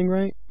or something,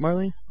 right,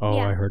 Marley? Oh,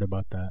 Yeah. I heard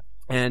about that.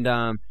 And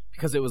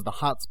because it was the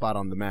hot spot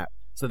on the map.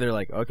 So they're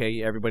like,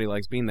 okay, everybody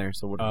likes being there,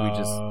 so what if we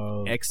just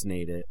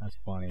X-nate it? That's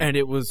funny. And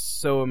it was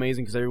so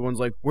amazing because everyone's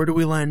like, where do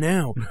we land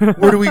now?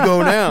 Where do we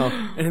go now?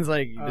 And it's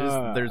like,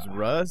 there's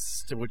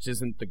Rust, which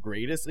isn't the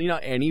greatest,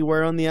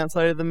 anywhere on the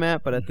outside of the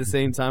map, but at the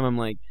same time, I'm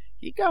like,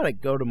 you gotta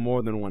go to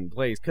more than one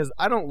place, because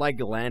I don't like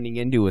landing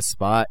into a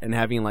spot and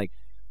having like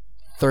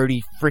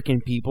 30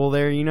 freaking people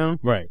there,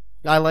 Right.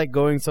 I like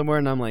going somewhere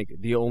and I'm like,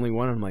 the only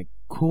one, I'm like,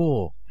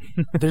 cool,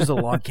 there's a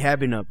log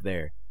cabin up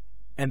there.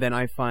 And then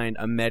I find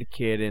a med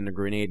kit and a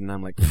grenade, and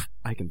I'm like,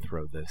 I can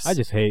throw this. I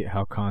just hate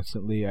how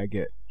constantly I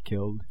get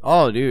killed.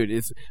 Oh, dude,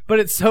 it's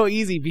so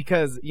easy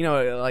because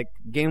like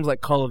games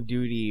like Call of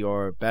Duty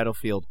or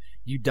Battlefield,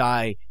 you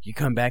die, you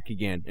come back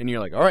again, and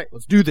you're like, all right,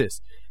 let's do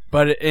this.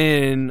 But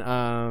in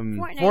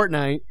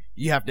Fortnite,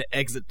 you have to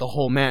exit the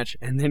whole match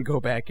and then go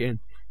back in,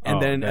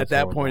 and then at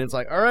that point, it's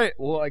like, all right,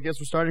 well, I guess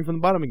we're starting from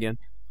the bottom again.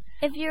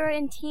 If you're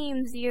in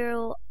teams,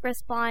 you'll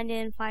respond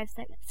in 5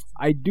 seconds.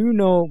 I do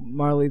know,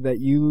 Marley, that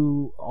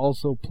you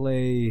also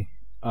play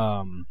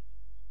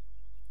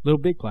Little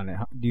Big Planet.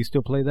 Do you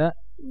still play that?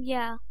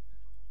 Yeah,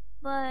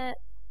 but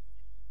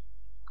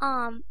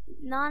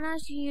Nana,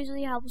 she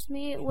usually helps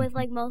me with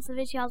like most of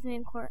it. She helps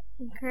me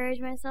encourage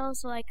myself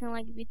so I can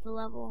like beat the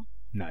level.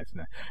 Nice.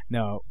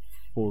 Now,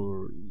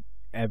 for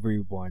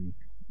everyone,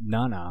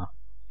 Nana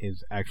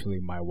is actually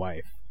my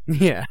wife.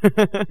 Yeah.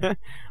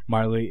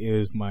 Marley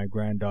is my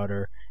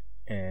granddaughter,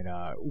 and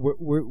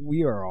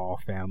we are all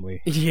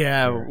family.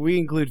 Yeah, here. we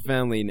include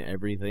family in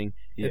everything.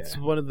 Yeah. It's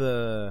one of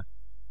the,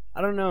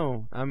 I don't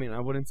know, I mean, I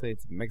wouldn't say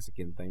it's a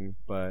Mexican thing,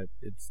 but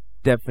it's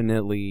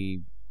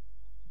definitely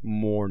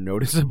more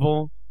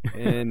noticeable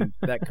in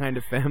that kind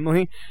of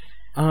family.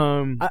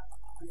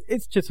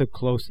 It's just a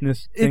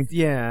closeness thing.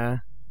 Yeah.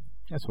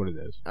 That's what it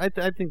is. I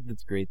think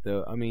that's great,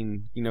 though. I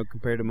mean,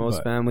 compared to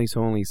most families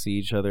who only see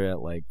each other at,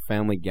 like,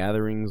 family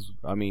gatherings,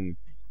 I mean,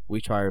 we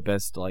try our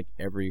best, like,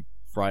 every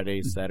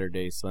Friday,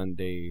 Saturday,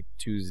 Sunday,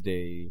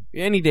 Tuesday,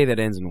 any day that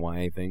ends in Y,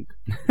 I think.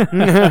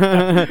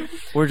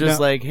 We're just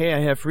like, hey, I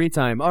have free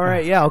time. All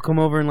right, yeah, I'll come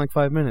over in, like,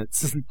 5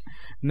 minutes.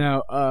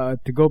 Now,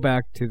 to go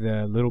back to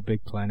the Little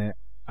Big Planet,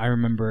 I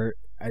remember,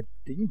 I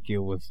think it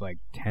was, like,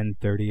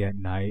 10:30 at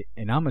night,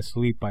 and I'm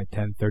asleep by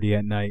 10:30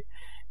 at night,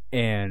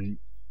 and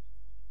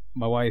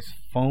my wife's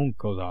phone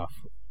goes off.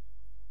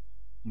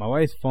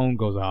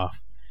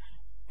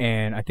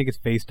 And I think it's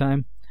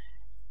FaceTime.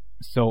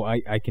 So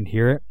I can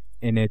hear it,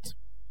 and it's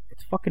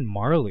fucking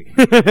Marley.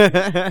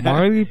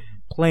 Marley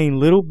playing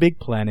Little Big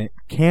Planet,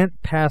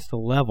 can't pass the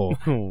level.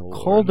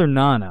 Called her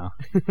Nana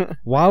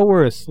while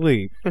we're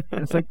asleep.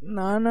 And it's like,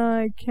 Nana,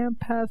 I can't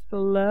pass the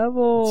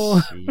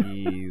level.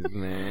 Jeez,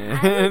 man.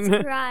 I was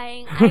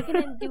crying. I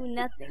couldn't do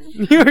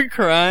nothing. You were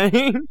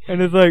crying?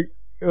 And it's like,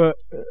 so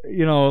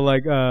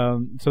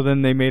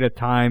then they made a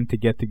time to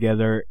get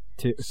together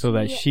so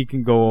that she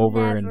can go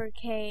over never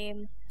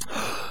came.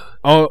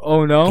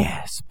 Oh no!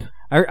 Gasp.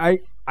 I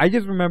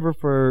just remember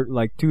for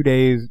like 2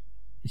 days,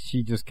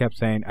 she just kept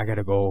saying, "I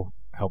gotta go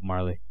help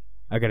Marley.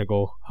 I gotta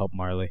go help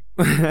Marley."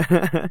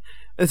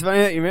 It's funny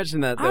that you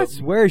mentioned that, though. I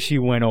swear she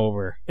went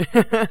over.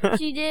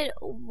 She did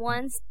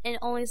once and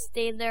only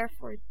stayed there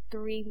for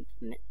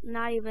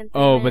not even 3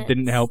 Oh, minutes. but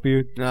didn't help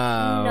you? Oh,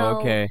 No.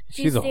 okay.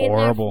 She's stayed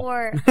horrible.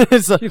 There for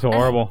She's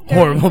horrible. 30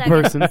 Horrible seconds.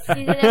 person.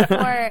 She did it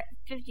for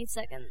 50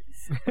 seconds,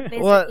 basically.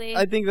 Well,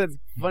 I think that's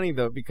funny,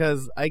 though,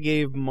 because I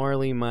gave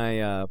Marley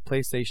my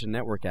PlayStation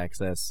Network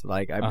access.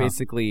 Like, I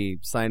basically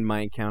signed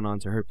my account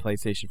onto her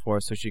PlayStation 4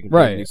 so she can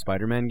play the new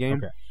Spider-Man game.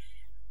 Okay.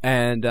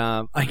 And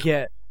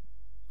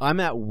I'm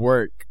at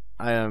work.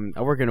 I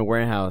work in a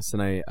warehouse,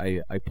 and I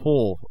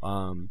pull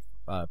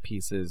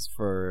pieces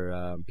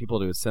for people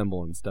to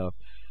assemble and stuff.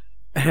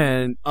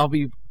 And I'll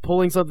be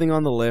pulling something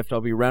on the lift.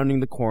 I'll be rounding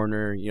the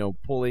corner,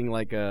 pulling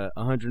like a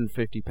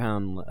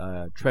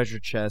 150-pound treasure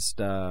chest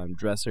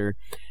dresser,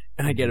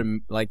 and I get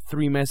like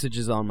 3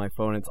 messages on my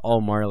phone. It's all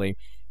Marley.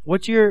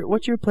 What's your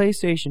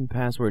PlayStation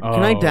password?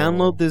 Can I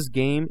download this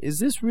game? Is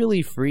this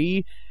really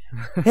free?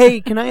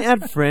 Hey, can I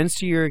add friends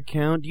to your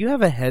account? Do you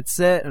have a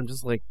headset? I'm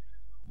just like,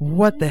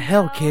 what the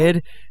hell,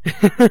 kid?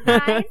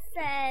 I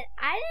said,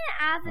 I didn't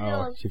ask if it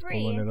was she's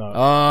free. pulling it up.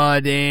 Oh,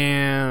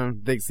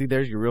 damn. See,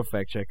 there's your real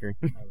fact checker.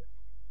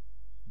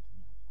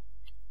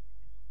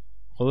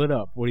 Pull it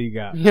up. What do you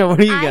got? Yeah, what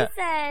do you I got?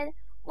 said,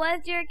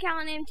 what's your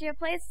account name to your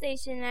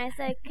PlayStation? And I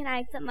said, can I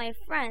accept my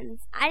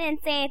friends? I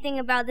didn't say anything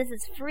about this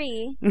is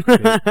free.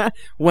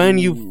 When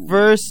you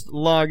first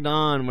logged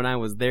on, when I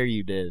was there,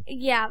 you did.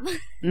 Yeah.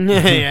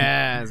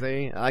 Yeah,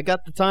 see? I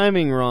got the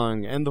timing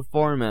wrong and the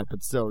format,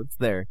 but still, it's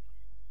there.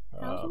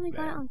 I only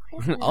got it on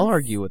Christmas. I'll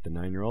argue with the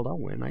 9-year-old. I'll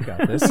win. I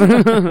got this.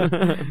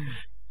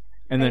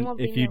 And then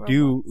won't if be you near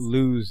do Roblox.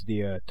 lose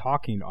the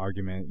talking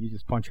argument, you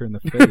just punch her in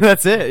the face.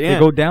 That's it, yeah. They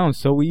go down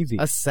so easy.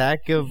 A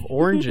sack of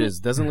oranges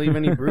doesn't leave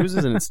any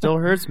bruises, and it still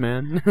hurts,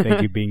 man.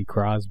 Thank you, Bing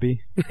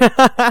Crosby.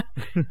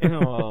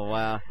 Oh,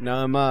 wow. No,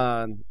 I'm,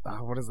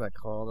 what is that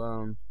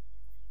called?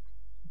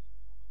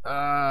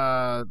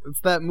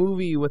 It's that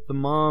movie with the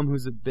mom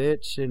who's a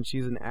bitch, and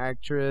she's an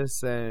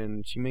actress,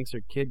 and she makes her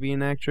kid be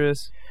an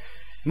actress.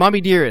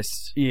 Mommy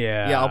Dearest.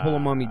 Yeah. Yeah, I'll pull a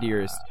Mommy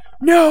Dearest.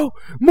 No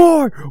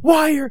more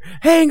wire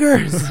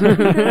hangers.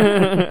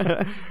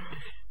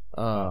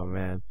 Oh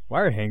man,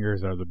 wire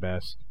hangers are the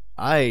best.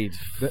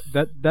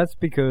 That's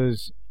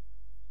because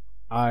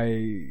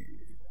I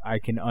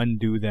can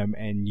undo them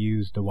and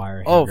use the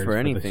wire hangers for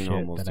anything the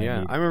almost. I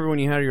Yeah, need. I remember when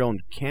you had your own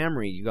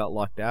Camry, you got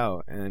locked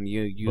out and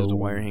you used a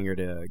wire hanger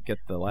to get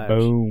the latch.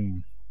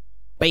 Boom.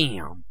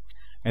 Bam.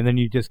 And then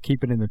you just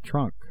keep it in the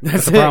trunk.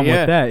 That's the problem it,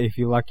 yeah. with that. If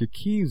you lock your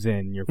keys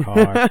in your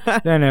car,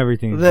 then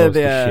everything goes to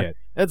shit.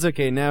 That's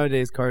okay.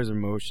 Nowadays, cars are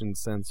motion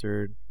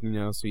censored, so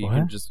you What?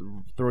 can just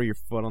throw your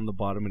foot on the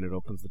bottom and it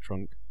opens the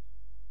trunk.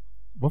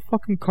 What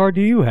fucking car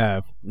do you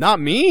have? Not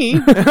me.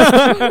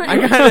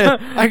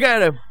 I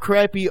got a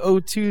crappy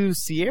 02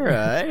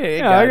 Sierra.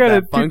 I got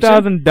a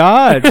 2000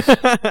 Dodge.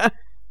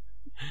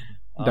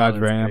 Dodge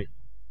Ram. Great.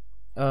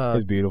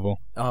 It's beautiful.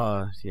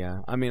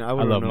 Yeah. I mean, I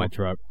I love my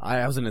truck.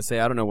 I was gonna say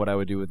I don't know what I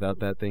would do without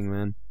that thing,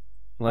 man.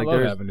 Like, I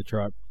love having a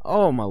truck.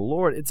 Oh my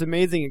lord, it's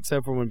amazing.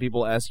 Except for when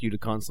people ask you to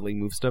constantly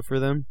move stuff for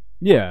them,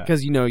 Yeah,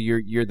 because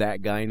you're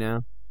that guy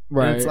now.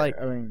 right. And it's like,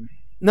 I mean,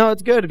 no,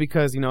 it's good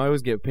because I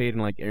always get paid in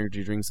like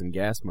energy drinks and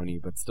gas money,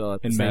 but still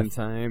at the And same meth.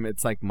 time,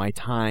 it's like my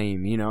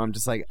time. I'm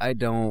just like I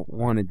don't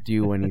want to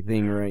do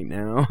anything right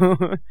now.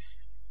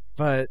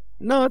 But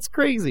no, it's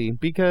crazy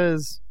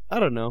because I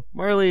don't know.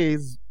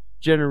 Marley's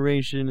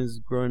generation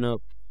is growing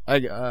up.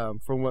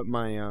 From what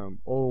my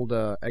old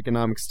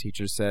economics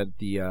teacher said,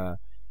 the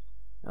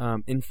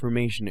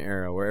information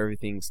era where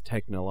everything's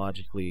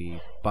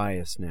technologically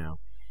biased now.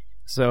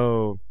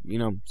 So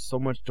so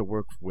much to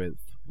work with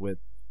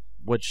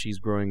what she's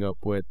growing up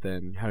with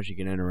and how she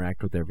can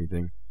interact with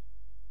everything.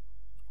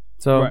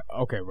 So right.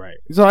 Okay, right.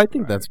 So I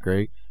think that's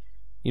great.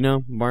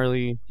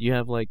 Marley, you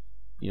have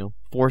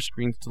 4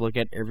 screens to look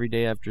at every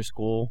day after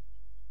school.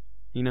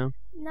 No,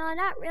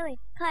 not really.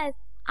 Because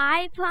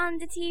I put on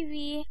the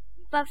TV,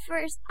 but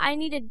first I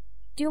need to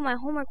do my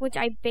homework, which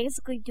I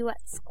basically do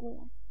at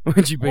school.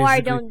 Which you basically... Or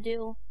I don't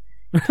do.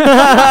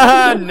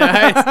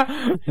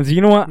 Nice. So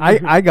you know what?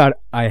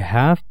 I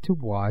have to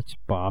watch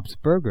Bob's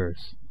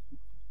Burgers.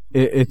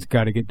 It's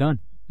got to get done.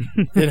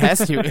 It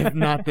has to. If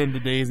not, then the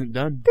day isn't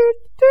done.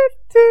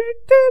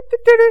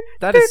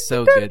 That is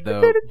so good,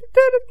 though.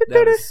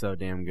 That is so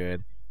damn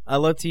good. I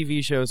love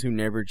TV shows who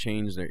never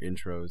change their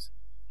intros.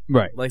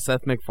 Right. Like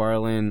Seth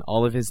MacFarlane,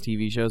 all of his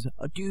TV shows.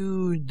 Oh,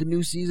 dude, the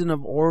new season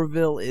of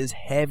Orville is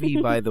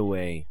heavy, by the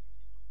way.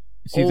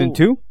 Season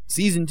 2?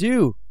 Season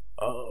 2.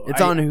 Oh, It's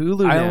on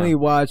Hulu now. I only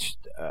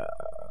watched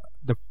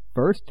the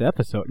first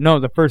episode. No,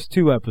 the first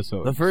 2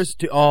 episodes. The first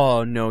 2.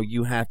 Oh, no,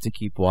 you have to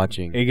keep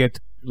watching. It gets,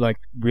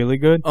 really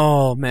good.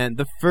 Oh, man.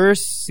 The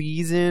first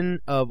season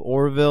of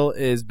Orville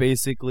is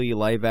basically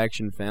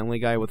live-action Family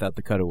Guy without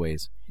the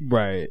cutaways.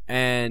 Right.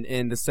 And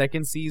in the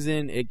second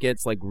season, it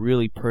gets,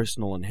 really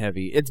personal and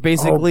heavy. It's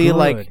basically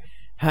like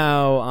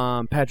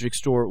how Patrick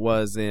Stewart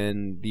was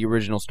in the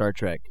original Star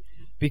Trek.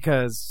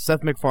 Because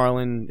Seth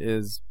MacFarlane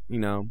is, I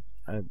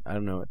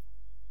don't know,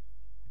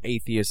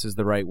 atheist is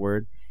the right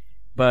word.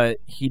 But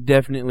he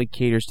definitely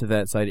caters to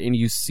that side. And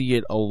you see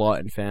it a lot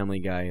in Family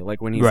Guy.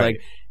 Like when he's Right.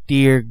 like,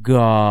 "Dear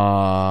God."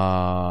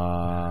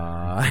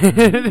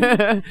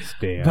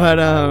 Stay out But,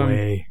 of my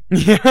way.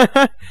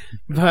 Yeah.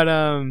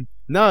 But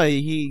no,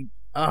 he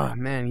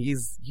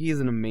is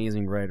an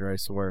amazing writer, I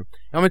swear.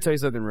 I'm gonna tell you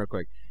something real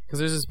quick, because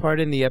there's this part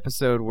in the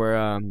episode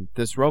where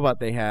this robot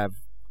they have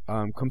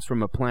comes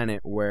from a planet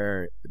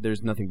where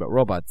there's nothing but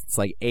robots. It's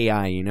like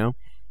AI,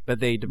 but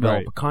they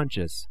develop a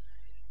conscious,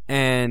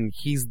 and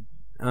he's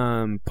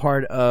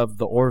part of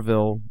the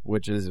Orville,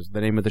 which is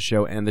the name of the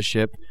show, and the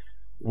ship,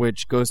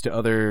 which goes to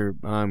other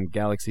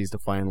galaxies to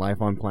find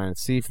life on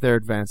planets, see if they're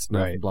advanced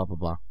enough, Right. blah blah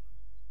blah.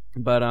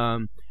 But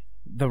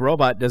the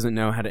robot doesn't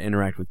know how to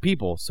interact with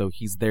people, so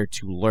he's there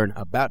to learn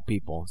about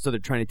people. So they're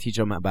trying to teach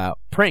him about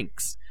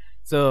pranks.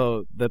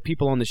 So the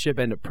people on the ship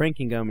end up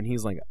pranking him, and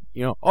he's like,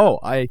 oh,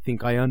 I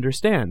think I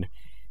understand.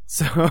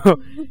 So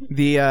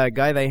the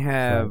guy they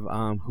have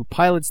who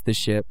pilots the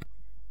ship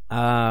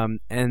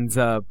ends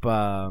up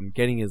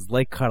getting his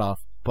leg cut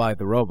off by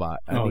the robot.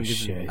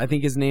 Shit. I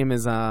think his name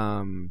is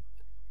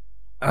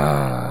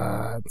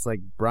it's like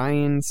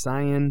Brian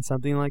Cyan,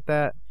 something like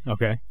that.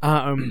 Okay.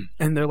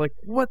 And they're like,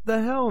 "What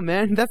the hell,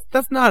 man?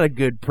 That's not a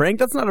good prank.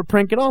 That's not a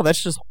prank at all.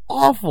 That's just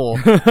awful."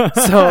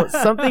 So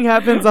something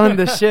happens on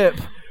the ship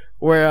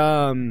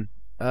where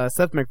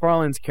Seth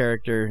MacFarlane's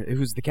character,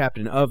 who's the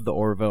captain of the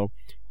Orville,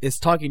 is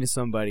talking to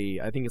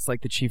somebody. I think it's like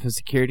the chief of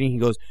security. And he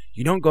goes,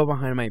 "You don't go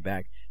behind my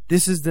back.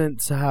 This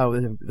isn't how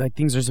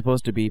things are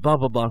supposed to be." Blah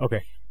blah blah.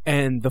 Okay.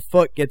 And the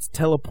foot gets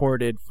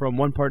teleported from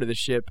one part of the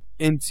ship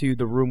into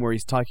the room where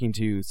he's talking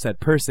to said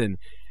person.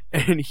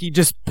 And he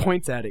just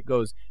points at it,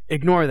 goes,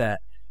 "Ignore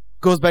that."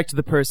 Goes back to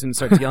the person and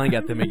starts yelling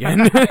at them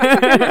again.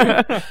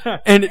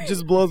 And it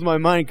just blows my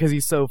mind because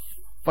he's so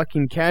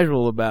fucking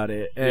casual about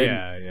it. And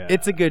yeah.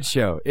 it's a good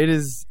show. It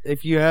is.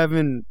 If you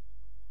haven't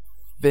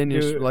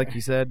finished, Dude. like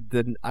you said,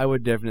 then I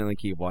would definitely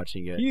keep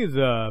watching it. He's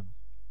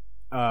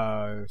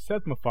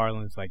Seth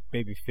MacFarlane's like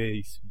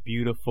babyface,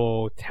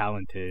 beautiful,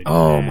 talented.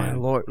 Oh man. my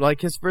lord!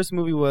 Like his first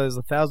movie was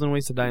 1,000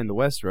 Ways to Die in the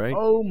West, right?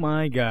 Oh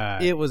my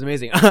god! It was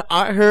amazing.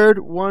 I heard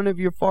one of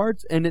your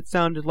farts, and it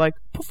sounded like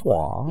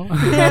pufwa.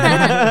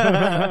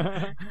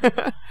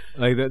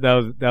 Like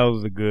that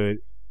was a good.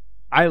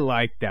 I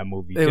liked that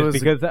movie It just was-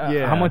 because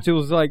yeah. how much it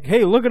was like,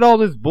 hey, look at all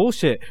this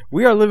bullshit.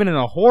 We are living in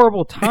a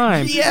horrible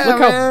time. Yeah, look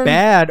how man.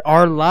 bad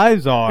our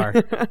lives are.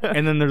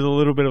 And then there's a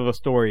little bit of a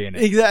story in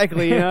it.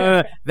 Exactly.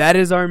 That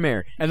is our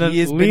mayor. And then He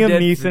has been Liam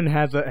dead Neeson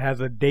has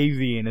a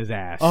daisy in his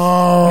ass.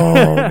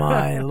 Oh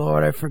my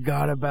lord! I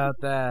forgot about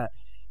that.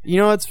 You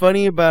know what's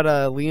funny about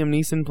Liam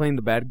Neeson playing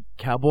the bad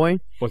cowboy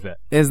What's that?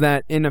 is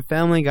that in a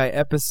Family Guy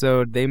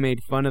episode they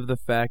made fun of the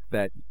fact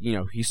that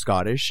he's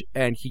Scottish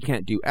and he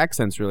can't do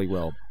accents really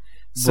well.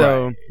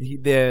 So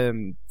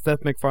Right.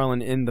 Seth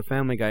MacFarlane in the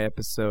Family Guy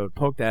episode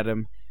poked at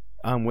him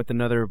with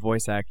another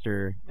voice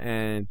actor,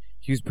 and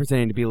he was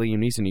pretending to be Liam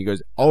Neeson. He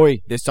goes,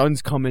 "Oi, the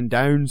sun's coming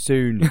down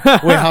soon.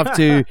 We have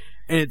to,"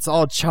 and it's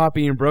all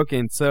choppy and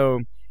broken. So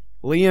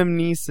Liam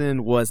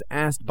Neeson was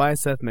asked by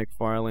Seth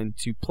MacFarlane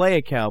to play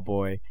a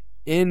cowboy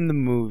in the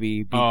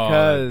movie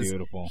because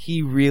beautiful.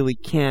 he really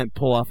can't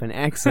pull off an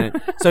accent.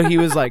 So he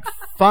was like,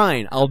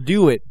 "Fine, I'll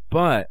do it,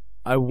 but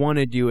I want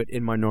to do it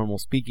in my normal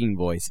speaking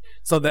voice."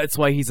 So that's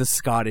why he's a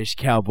Scottish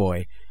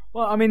cowboy.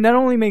 Well, I mean, that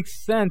only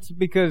makes sense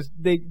because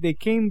they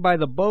came by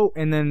the boat,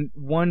 and then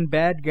one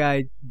bad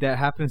guy that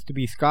happens to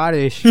be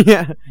Scottish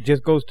Yeah.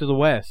 just goes to the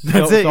west.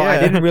 That's so, it, so I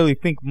yeah. didn't really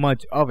think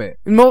much of it.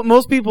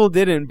 Most people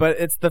didn't, but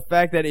it's the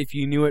fact that if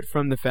you knew it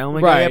from the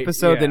Family Guy Right,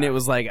 episode, then yeah. it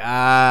was like,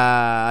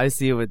 I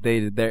see what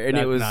they did there. And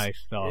That's it was nice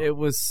stuff. it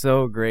was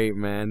so great,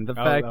 man. The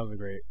that was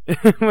great.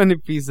 fact when they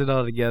pieced it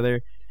all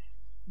together.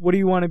 What do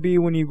you want to be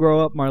when you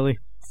grow up, Marley?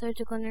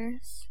 Surgical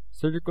nurse.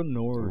 Surgical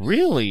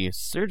nurse.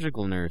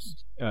 Surgical nurse.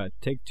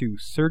 Take two.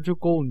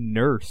 Surgical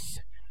nurse.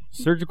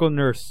 Surgical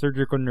nurse.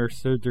 Surgical nurse.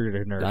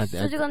 Surgical nurse.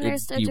 Surgical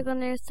nurse, surgical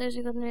nurse,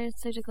 surgical nurse,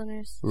 surgical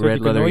nurse. Red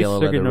Surgical leather, noise, yellow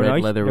leather, surgical red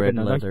noise, leather, red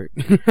surgical leather.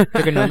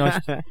 Surgical nurse.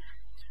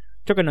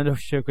 Surgical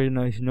nurse.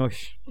 Surgical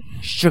nurse.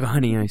 Sugar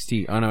honey iced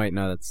tea. Oh no, wait,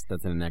 no, that's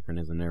an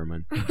anachronism. Never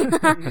mind.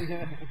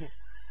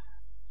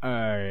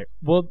 Alright.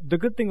 Well, the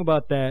good thing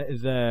about that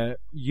is that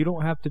you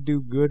don't have to do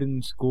good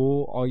in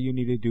school. All you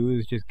need to do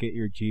is just get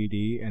your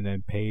GED and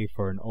then pay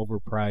for an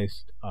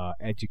overpriced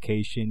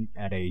education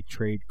at a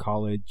trade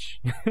college.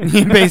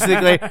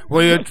 Basically,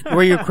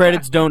 where your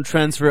credits don't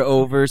transfer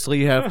over, so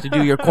you have to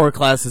do your core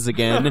classes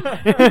again.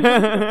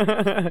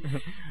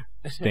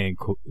 Staying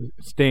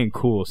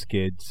cool,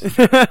 skids.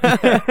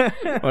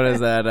 What is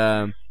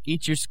that?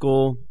 Eat your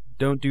school,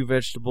 don't do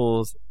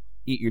vegetables,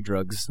 eat your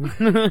drugs.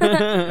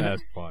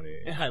 That's funny.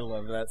 I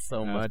love that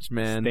so much,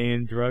 man.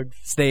 Staying drugs.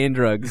 Stay in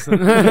drugs.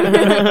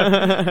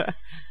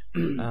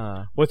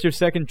 What's your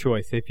second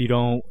choice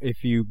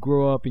if you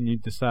grow up and you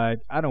decide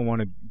I don't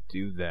want to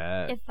do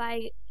that? If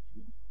I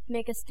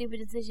make a stupid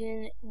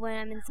decision when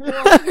I'm in school,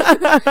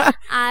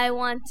 I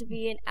want to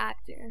be an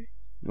actor.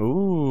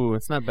 Ooh,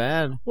 it's not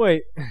bad.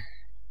 Wait,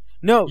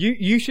 No,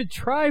 you should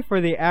try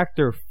for the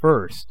actor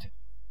first,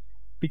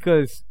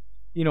 because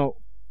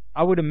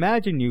I would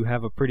imagine you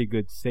have a pretty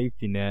good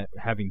safety net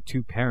having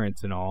two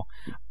parents and all.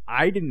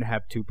 I didn't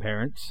have two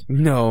parents.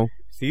 no,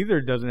 Caesar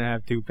doesn't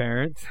have two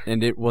parents.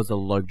 and it was a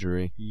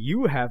luxury.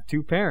 You have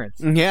two parents.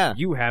 Yeah,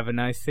 You have a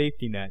nice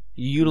safety net.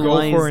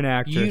 utilize Go for an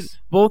actress.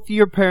 both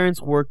your parents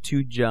work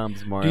two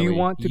jobs, Marley.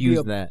 want to be use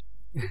a- that?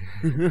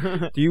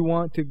 Do you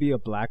want to be a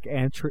black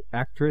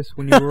actress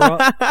when you grow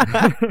up?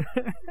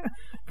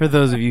 For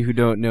those of you who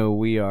don't know,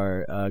 we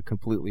are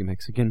completely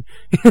Mexican.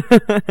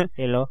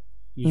 Hello,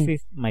 this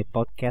is my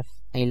podcast.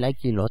 I like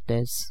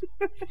elotes.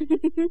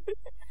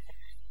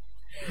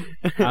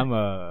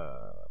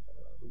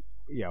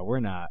 We're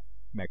not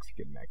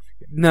Mexican.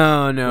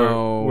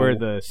 No. We're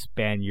the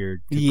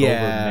Spaniard took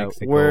Yeah, over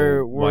Mexico,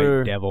 we're-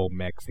 white devil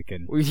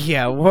Mexican.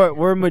 Yeah,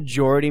 we're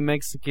majority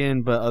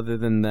Mexican, but other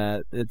than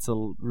that, it's a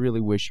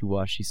really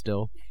wishy-washy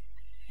still.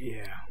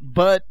 Yeah.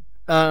 But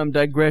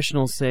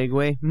digressional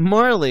segue,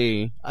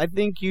 Marley, I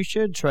think you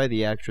should try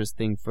the actress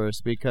thing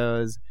first,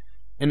 because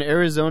in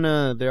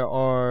Arizona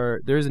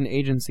there's an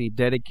agency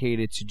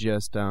dedicated to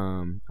just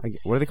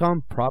what do they call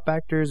them? Prop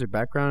actors or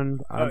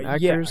background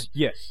actors?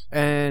 Yes.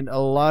 And a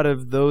lot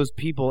of those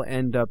people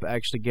end up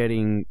actually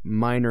getting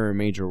minor or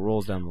major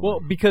roles down the line. Well,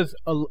 because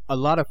a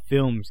lot of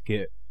films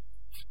get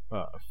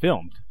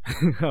filmed.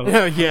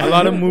 Yeah. A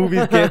lot of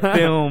movies get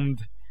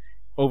filmed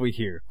over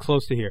here,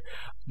 close to here.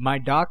 My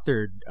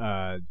doctor,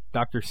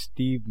 Dr.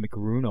 Steve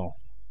McRuno,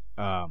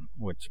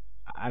 which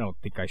I don't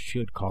think I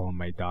should call him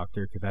my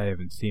doctor because I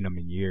haven't seen him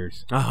in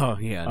years, Oh,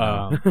 yeah.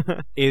 No.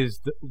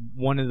 is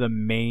one of the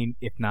main,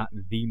 if not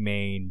the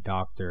main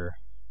doctor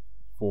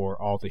for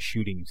all the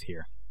shootings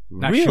here.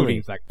 Not Really?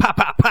 shootings like pa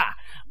pa pa,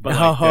 but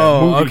like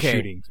movie okay.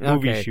 shootings.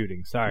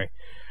 Okay. Sorry.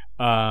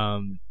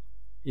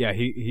 Yeah,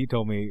 he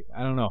told me.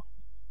 I don't know.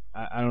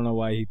 I don't know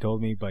why he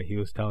told me, but he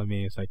was telling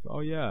me it's like, oh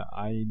yeah,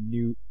 I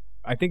knew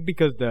I think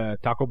because the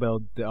Taco Bell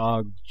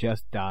dog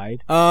just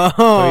died. Oh,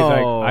 So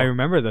he's like, I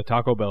remember the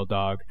Taco Bell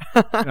dog.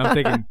 And I'm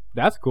thinking,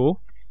 that's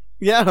cool.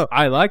 yeah,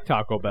 I like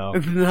Taco Bell.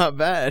 it's not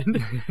bad.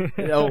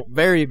 No,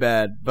 very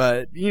bad,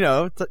 but you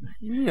know,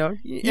 You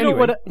know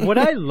what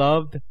I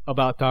loved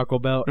about Taco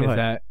Bell is What?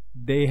 that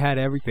they had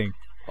everything.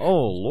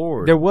 Oh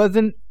Lord, There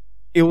wasn't.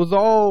 It was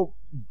all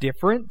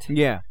different.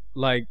 yeah,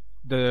 Like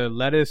the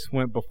lettuce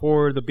went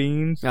before the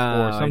beans, Ah,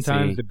 or I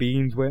sometimes see. the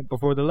beans went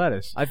before the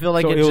lettuce. I feel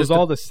like So it's it was just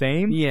all the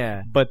same,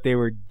 yeah. but they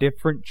were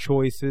different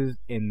choices,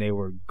 and they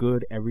were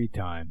good every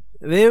time.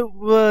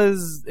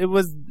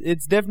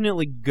 It's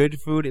definitely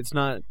good food. It's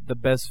not the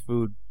best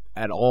food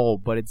at all,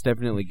 but it's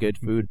definitely good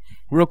food.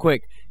 Real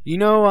quick, you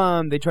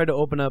know, they tried to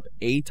open up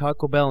a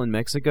Taco Bell in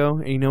Mexico,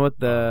 and you know what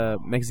the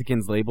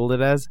Mexicans labeled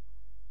it as?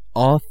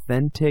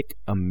 Authentic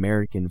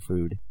American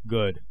food.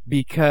 Good.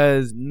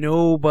 Because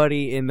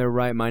nobody in their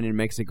right mind in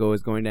Mexico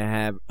is going to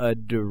have a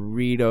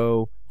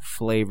Dorito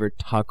flavored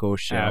taco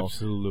shell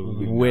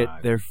Absolutely with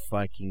not. their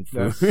fucking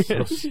food. That's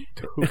so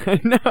stupid. I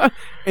know.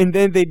 And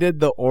then they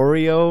did the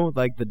Oreo,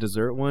 like the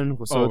dessert one,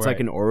 so Oh, it's like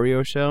right. an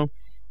Oreo shell.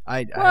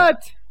 What?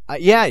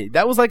 Yeah,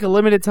 that was like a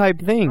limited type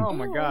thing. Oh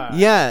my god.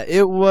 Yeah,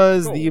 it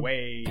was Go the.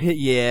 away.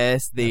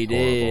 Yes, they That's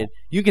did. horrible.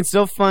 You can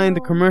still find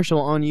the Oh. commercial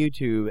on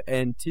YouTube,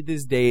 and to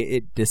this day,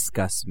 it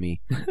disgusts me.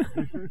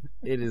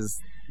 It is.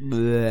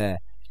 Bleh.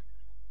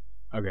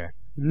 Okay.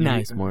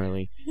 Nice,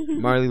 Marley.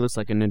 Marley looks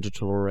like a Ninja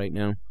Turtle right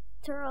now.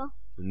 Turtle.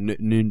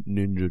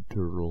 Ninja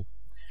Turtle.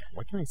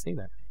 Why can't I say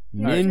that?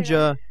 Ninja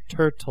Ninja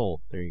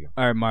Turtle. There you go.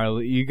 All right,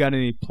 Marley. You got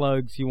any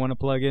plugs you want to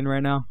plug in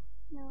right now?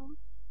 No.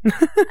 I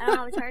don't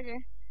have a charger.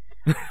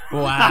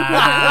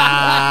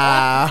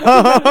 Wow.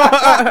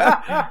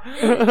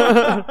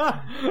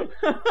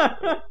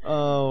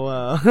 Oh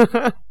wow.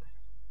 That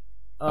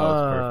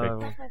was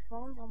perfect. That's my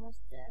phone's almost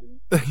dead.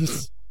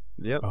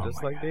 Yep, Oh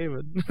just my like God.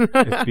 David.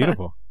 It's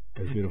beautiful.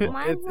 It's beautiful.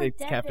 Mine's not it's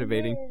dead,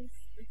 captivating. it is.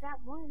 It's that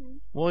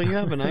one. Well, you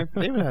have an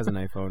iPhone. David has an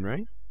iPhone,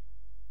 right?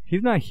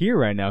 He's not here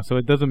right now, so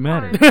it doesn't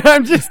matter.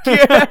 I'm just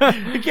kidding.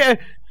 I can't.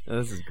 Oh,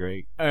 this is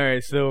great. All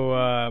right.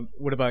 So,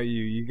 what about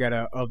you? You got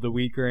a of the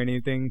week or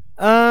anything?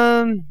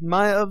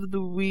 My of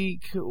the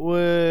week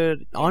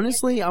would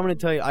honestly, I'm gonna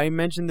tell you. I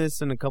mentioned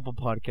this in a couple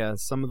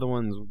podcasts. Some of the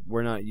ones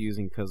we're not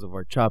using because of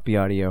our choppy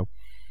audio,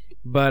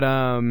 but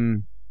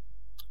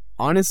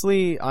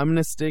honestly, I'm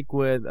gonna stick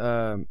with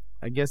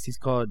I guess he's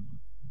called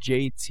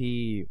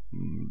JT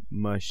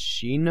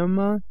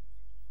Machinima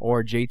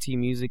or JT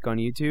Music on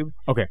YouTube.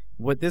 Okay.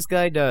 What this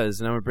guy does,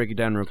 and I'm gonna break it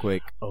down real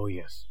quick, Oh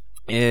yes.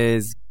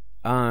 is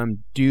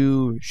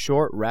do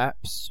short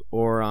raps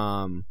or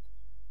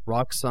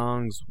rock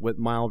songs with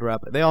mild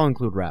rap. They all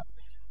include rap,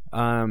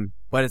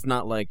 but it's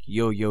not like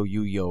yo yo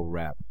you yo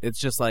rap. It's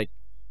just like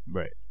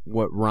Right.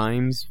 what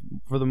rhymes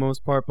for the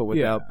most part, but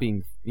without Yeah.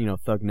 being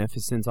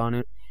thugnificent on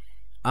it.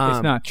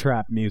 It's not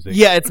trap music.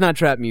 Yeah, it's not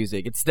trap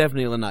music. It's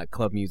definitely not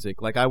club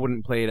music. Like I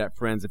wouldn't play it at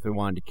friends if they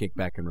wanted to kick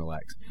back and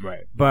relax.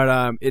 Right.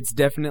 But it's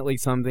definitely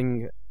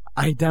something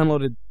I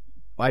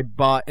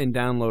bought and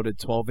downloaded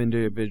 12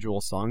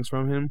 individual songs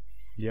from him.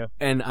 Yeah.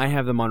 And I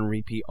have them on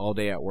repeat all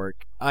day at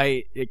work.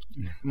 My It's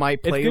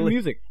good playlist.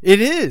 music.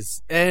 It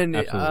is, and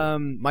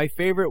Absolutely. my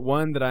favorite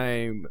one that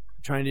I'm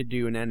trying to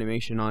do an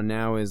animation on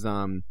now is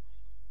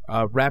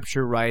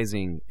Rapture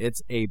Rising.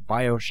 It's a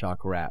BioShock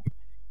rap,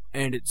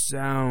 and it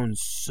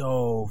sounds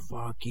so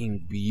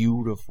fucking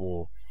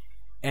beautiful.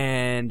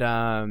 And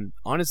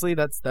honestly,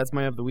 that's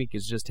my of the week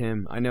is just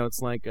him. I know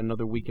it's like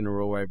another week in a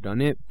row where I've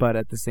done it, but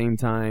at the same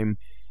time,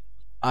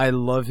 I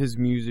love his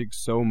music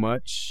so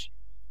much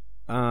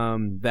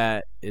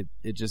that it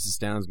just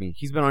astounds me.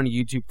 He's been on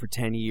YouTube for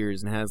 10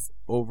 years and has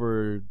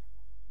over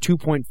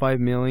 2.5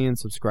 million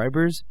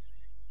subscribers,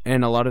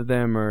 and a lot of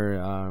them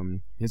are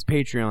his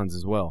Patreons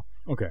as well.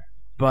 Okay.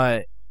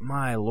 But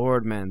my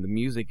lord, man, the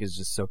music is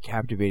just so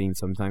captivating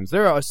sometimes.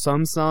 There are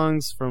some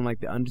songs from like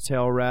the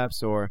Undertale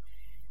raps or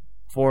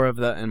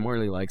and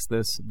Morley likes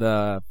this,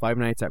 the Five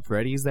Nights at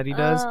Freddy's that he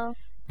does. Oh.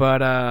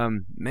 But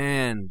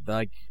man,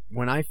 like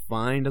when I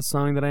find a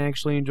song that I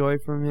actually enjoy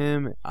from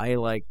him, I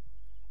like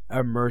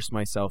immerse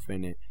myself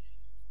in it.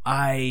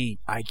 I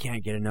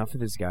can't get enough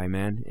of this guy,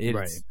 man.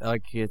 It's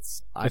like It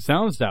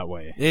sounds that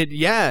way.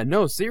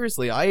 no,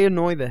 seriously, I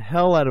annoy the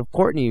hell out of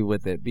Courtney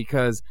with it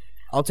because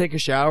I'll take a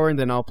shower and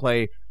then I'll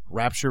play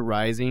Rapture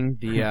Rising,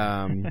 the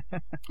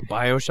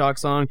BioShock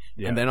song,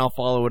 Yeah. and then I'll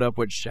follow it up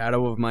with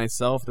Shadow of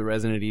Myself, the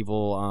Resident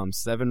Evil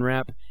 7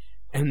 rap,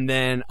 and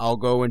then I'll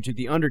go into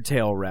the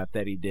Undertale rap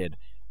that he did.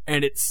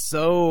 And it's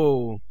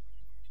so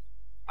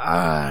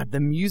the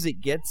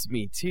music gets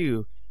me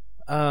too.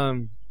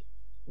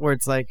 Where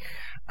it's like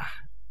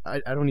I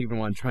don't even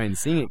want to try and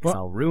sing it because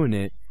Well- I'll ruin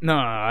it. No,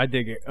 I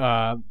dig it.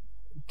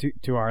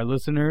 To our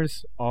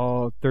listeners,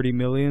 all 30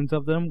 millions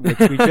of them, which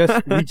we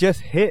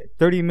just hit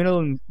 30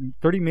 million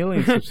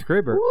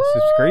subscribers.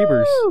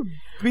 Woo!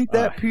 Beat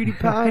that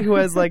PewDiePie who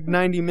has like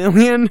 90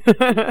 million.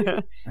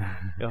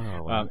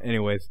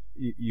 Anyways,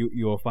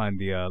 you will find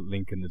the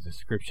link in the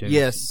description.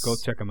 Yes. Go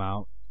check them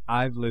out.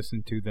 I've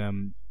listened to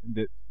them.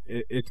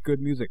 It's good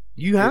music.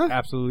 You have? It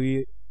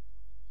absolutely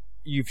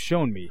you've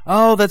shown me.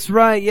 Oh, that's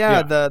right.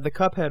 Yeah, Yeah. the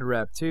Cuphead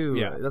rep too.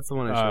 Yeah. That's the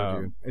one I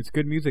showed you. It's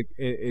good music.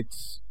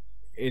 It's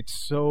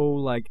so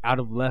like out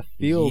of left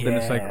field, and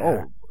it's like,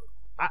 Yeah.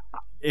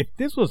 if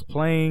this was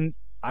playing,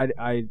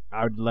 I'd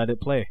let it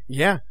play.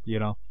 Yeah. You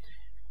know.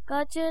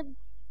 Go to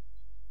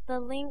the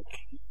link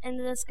in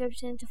the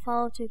description to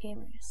follow Two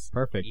Gamers.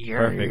 Perfect.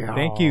 Perfect.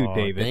 Thank you,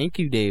 David. Thank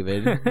you,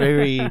 David.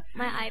 Very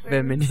My eyebrows.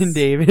 feminine,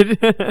 David.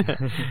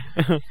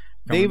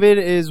 David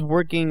is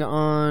working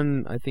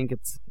on. I think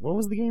it's what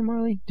was the game,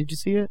 Marley? Did you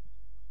see it?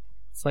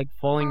 It's like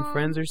Falling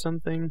Friends or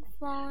something.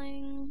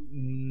 Falling.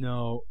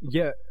 No.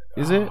 Yeah.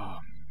 Is it? Oh,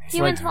 He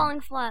man. went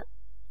Falling Flat.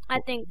 I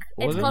think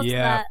Was it's it? close to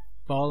Yeah. that.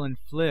 Fall and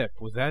flip.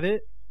 Was that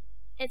it?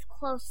 It's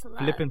close to that.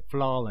 Flip and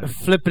flawless.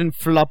 Flippin'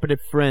 floppity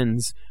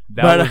friends.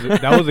 That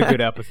was a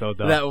good episode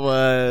though. That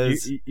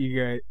was. You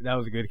guys, that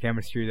was a good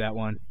chemistry. That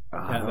one.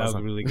 That was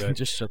really good.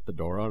 Just shut the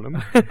door on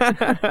him.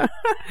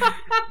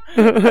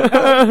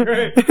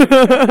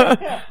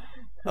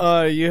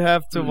 You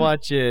have to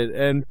watch it,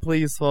 and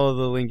please follow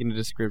the link in the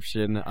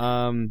description.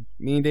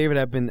 Me and David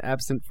have been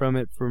absent from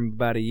it for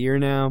about a year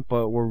now,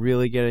 but we're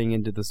really getting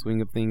into the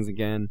swing of things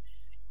again.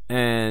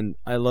 And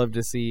I love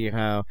to see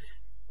how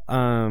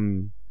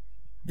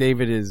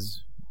David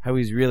is, how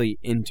he's really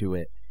into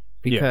it.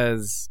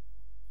 Because,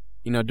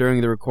 you know,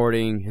 during the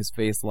recording, his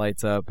face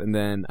lights up, and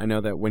then I know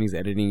that when he's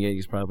editing it,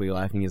 he's probably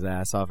laughing his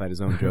ass off at his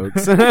own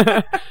jokes.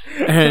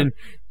 And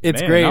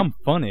it's Man, great. I'm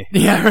funny.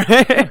 Yeah,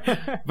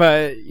 right.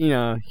 But you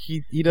know,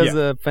 he does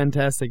Yeah. a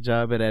fantastic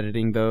job at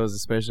editing those,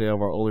 especially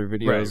of our older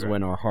videos Right.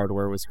 when our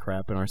hardware was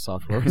crap and our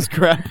software was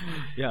crap.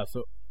 Yeah.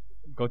 So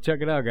go check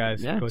it out,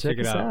 guys. Yeah, Go check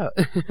it us out.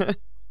 out.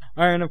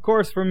 All right, and of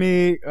course for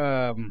me,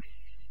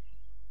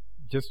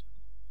 just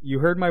you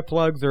heard my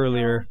plugs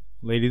earlier,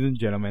 ladies and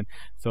gentlemen.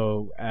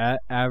 So at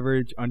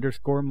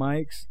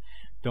average_mics,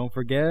 don't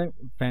forget,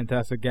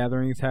 Fantastic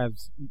Gatherings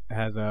has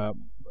a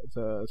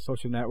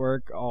social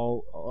network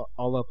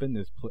all up in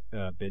this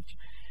bitch.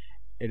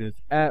 It is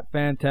at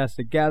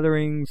Fantastic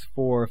Gatherings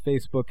for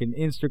Facebook and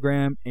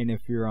Instagram, and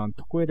if you're on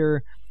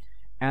Twitter,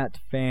 at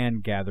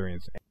Fan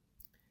Gatherings.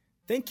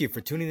 Thank you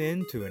for tuning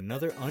in to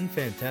another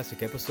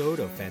unfantastic episode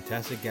of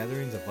Fantastic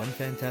Gatherings of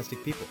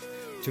Unfantastic People.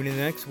 Tune in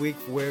next week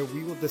where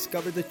we will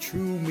discover the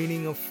true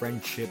meaning of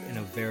friendship in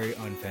a very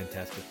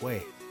unfantastic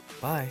way.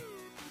 Bye.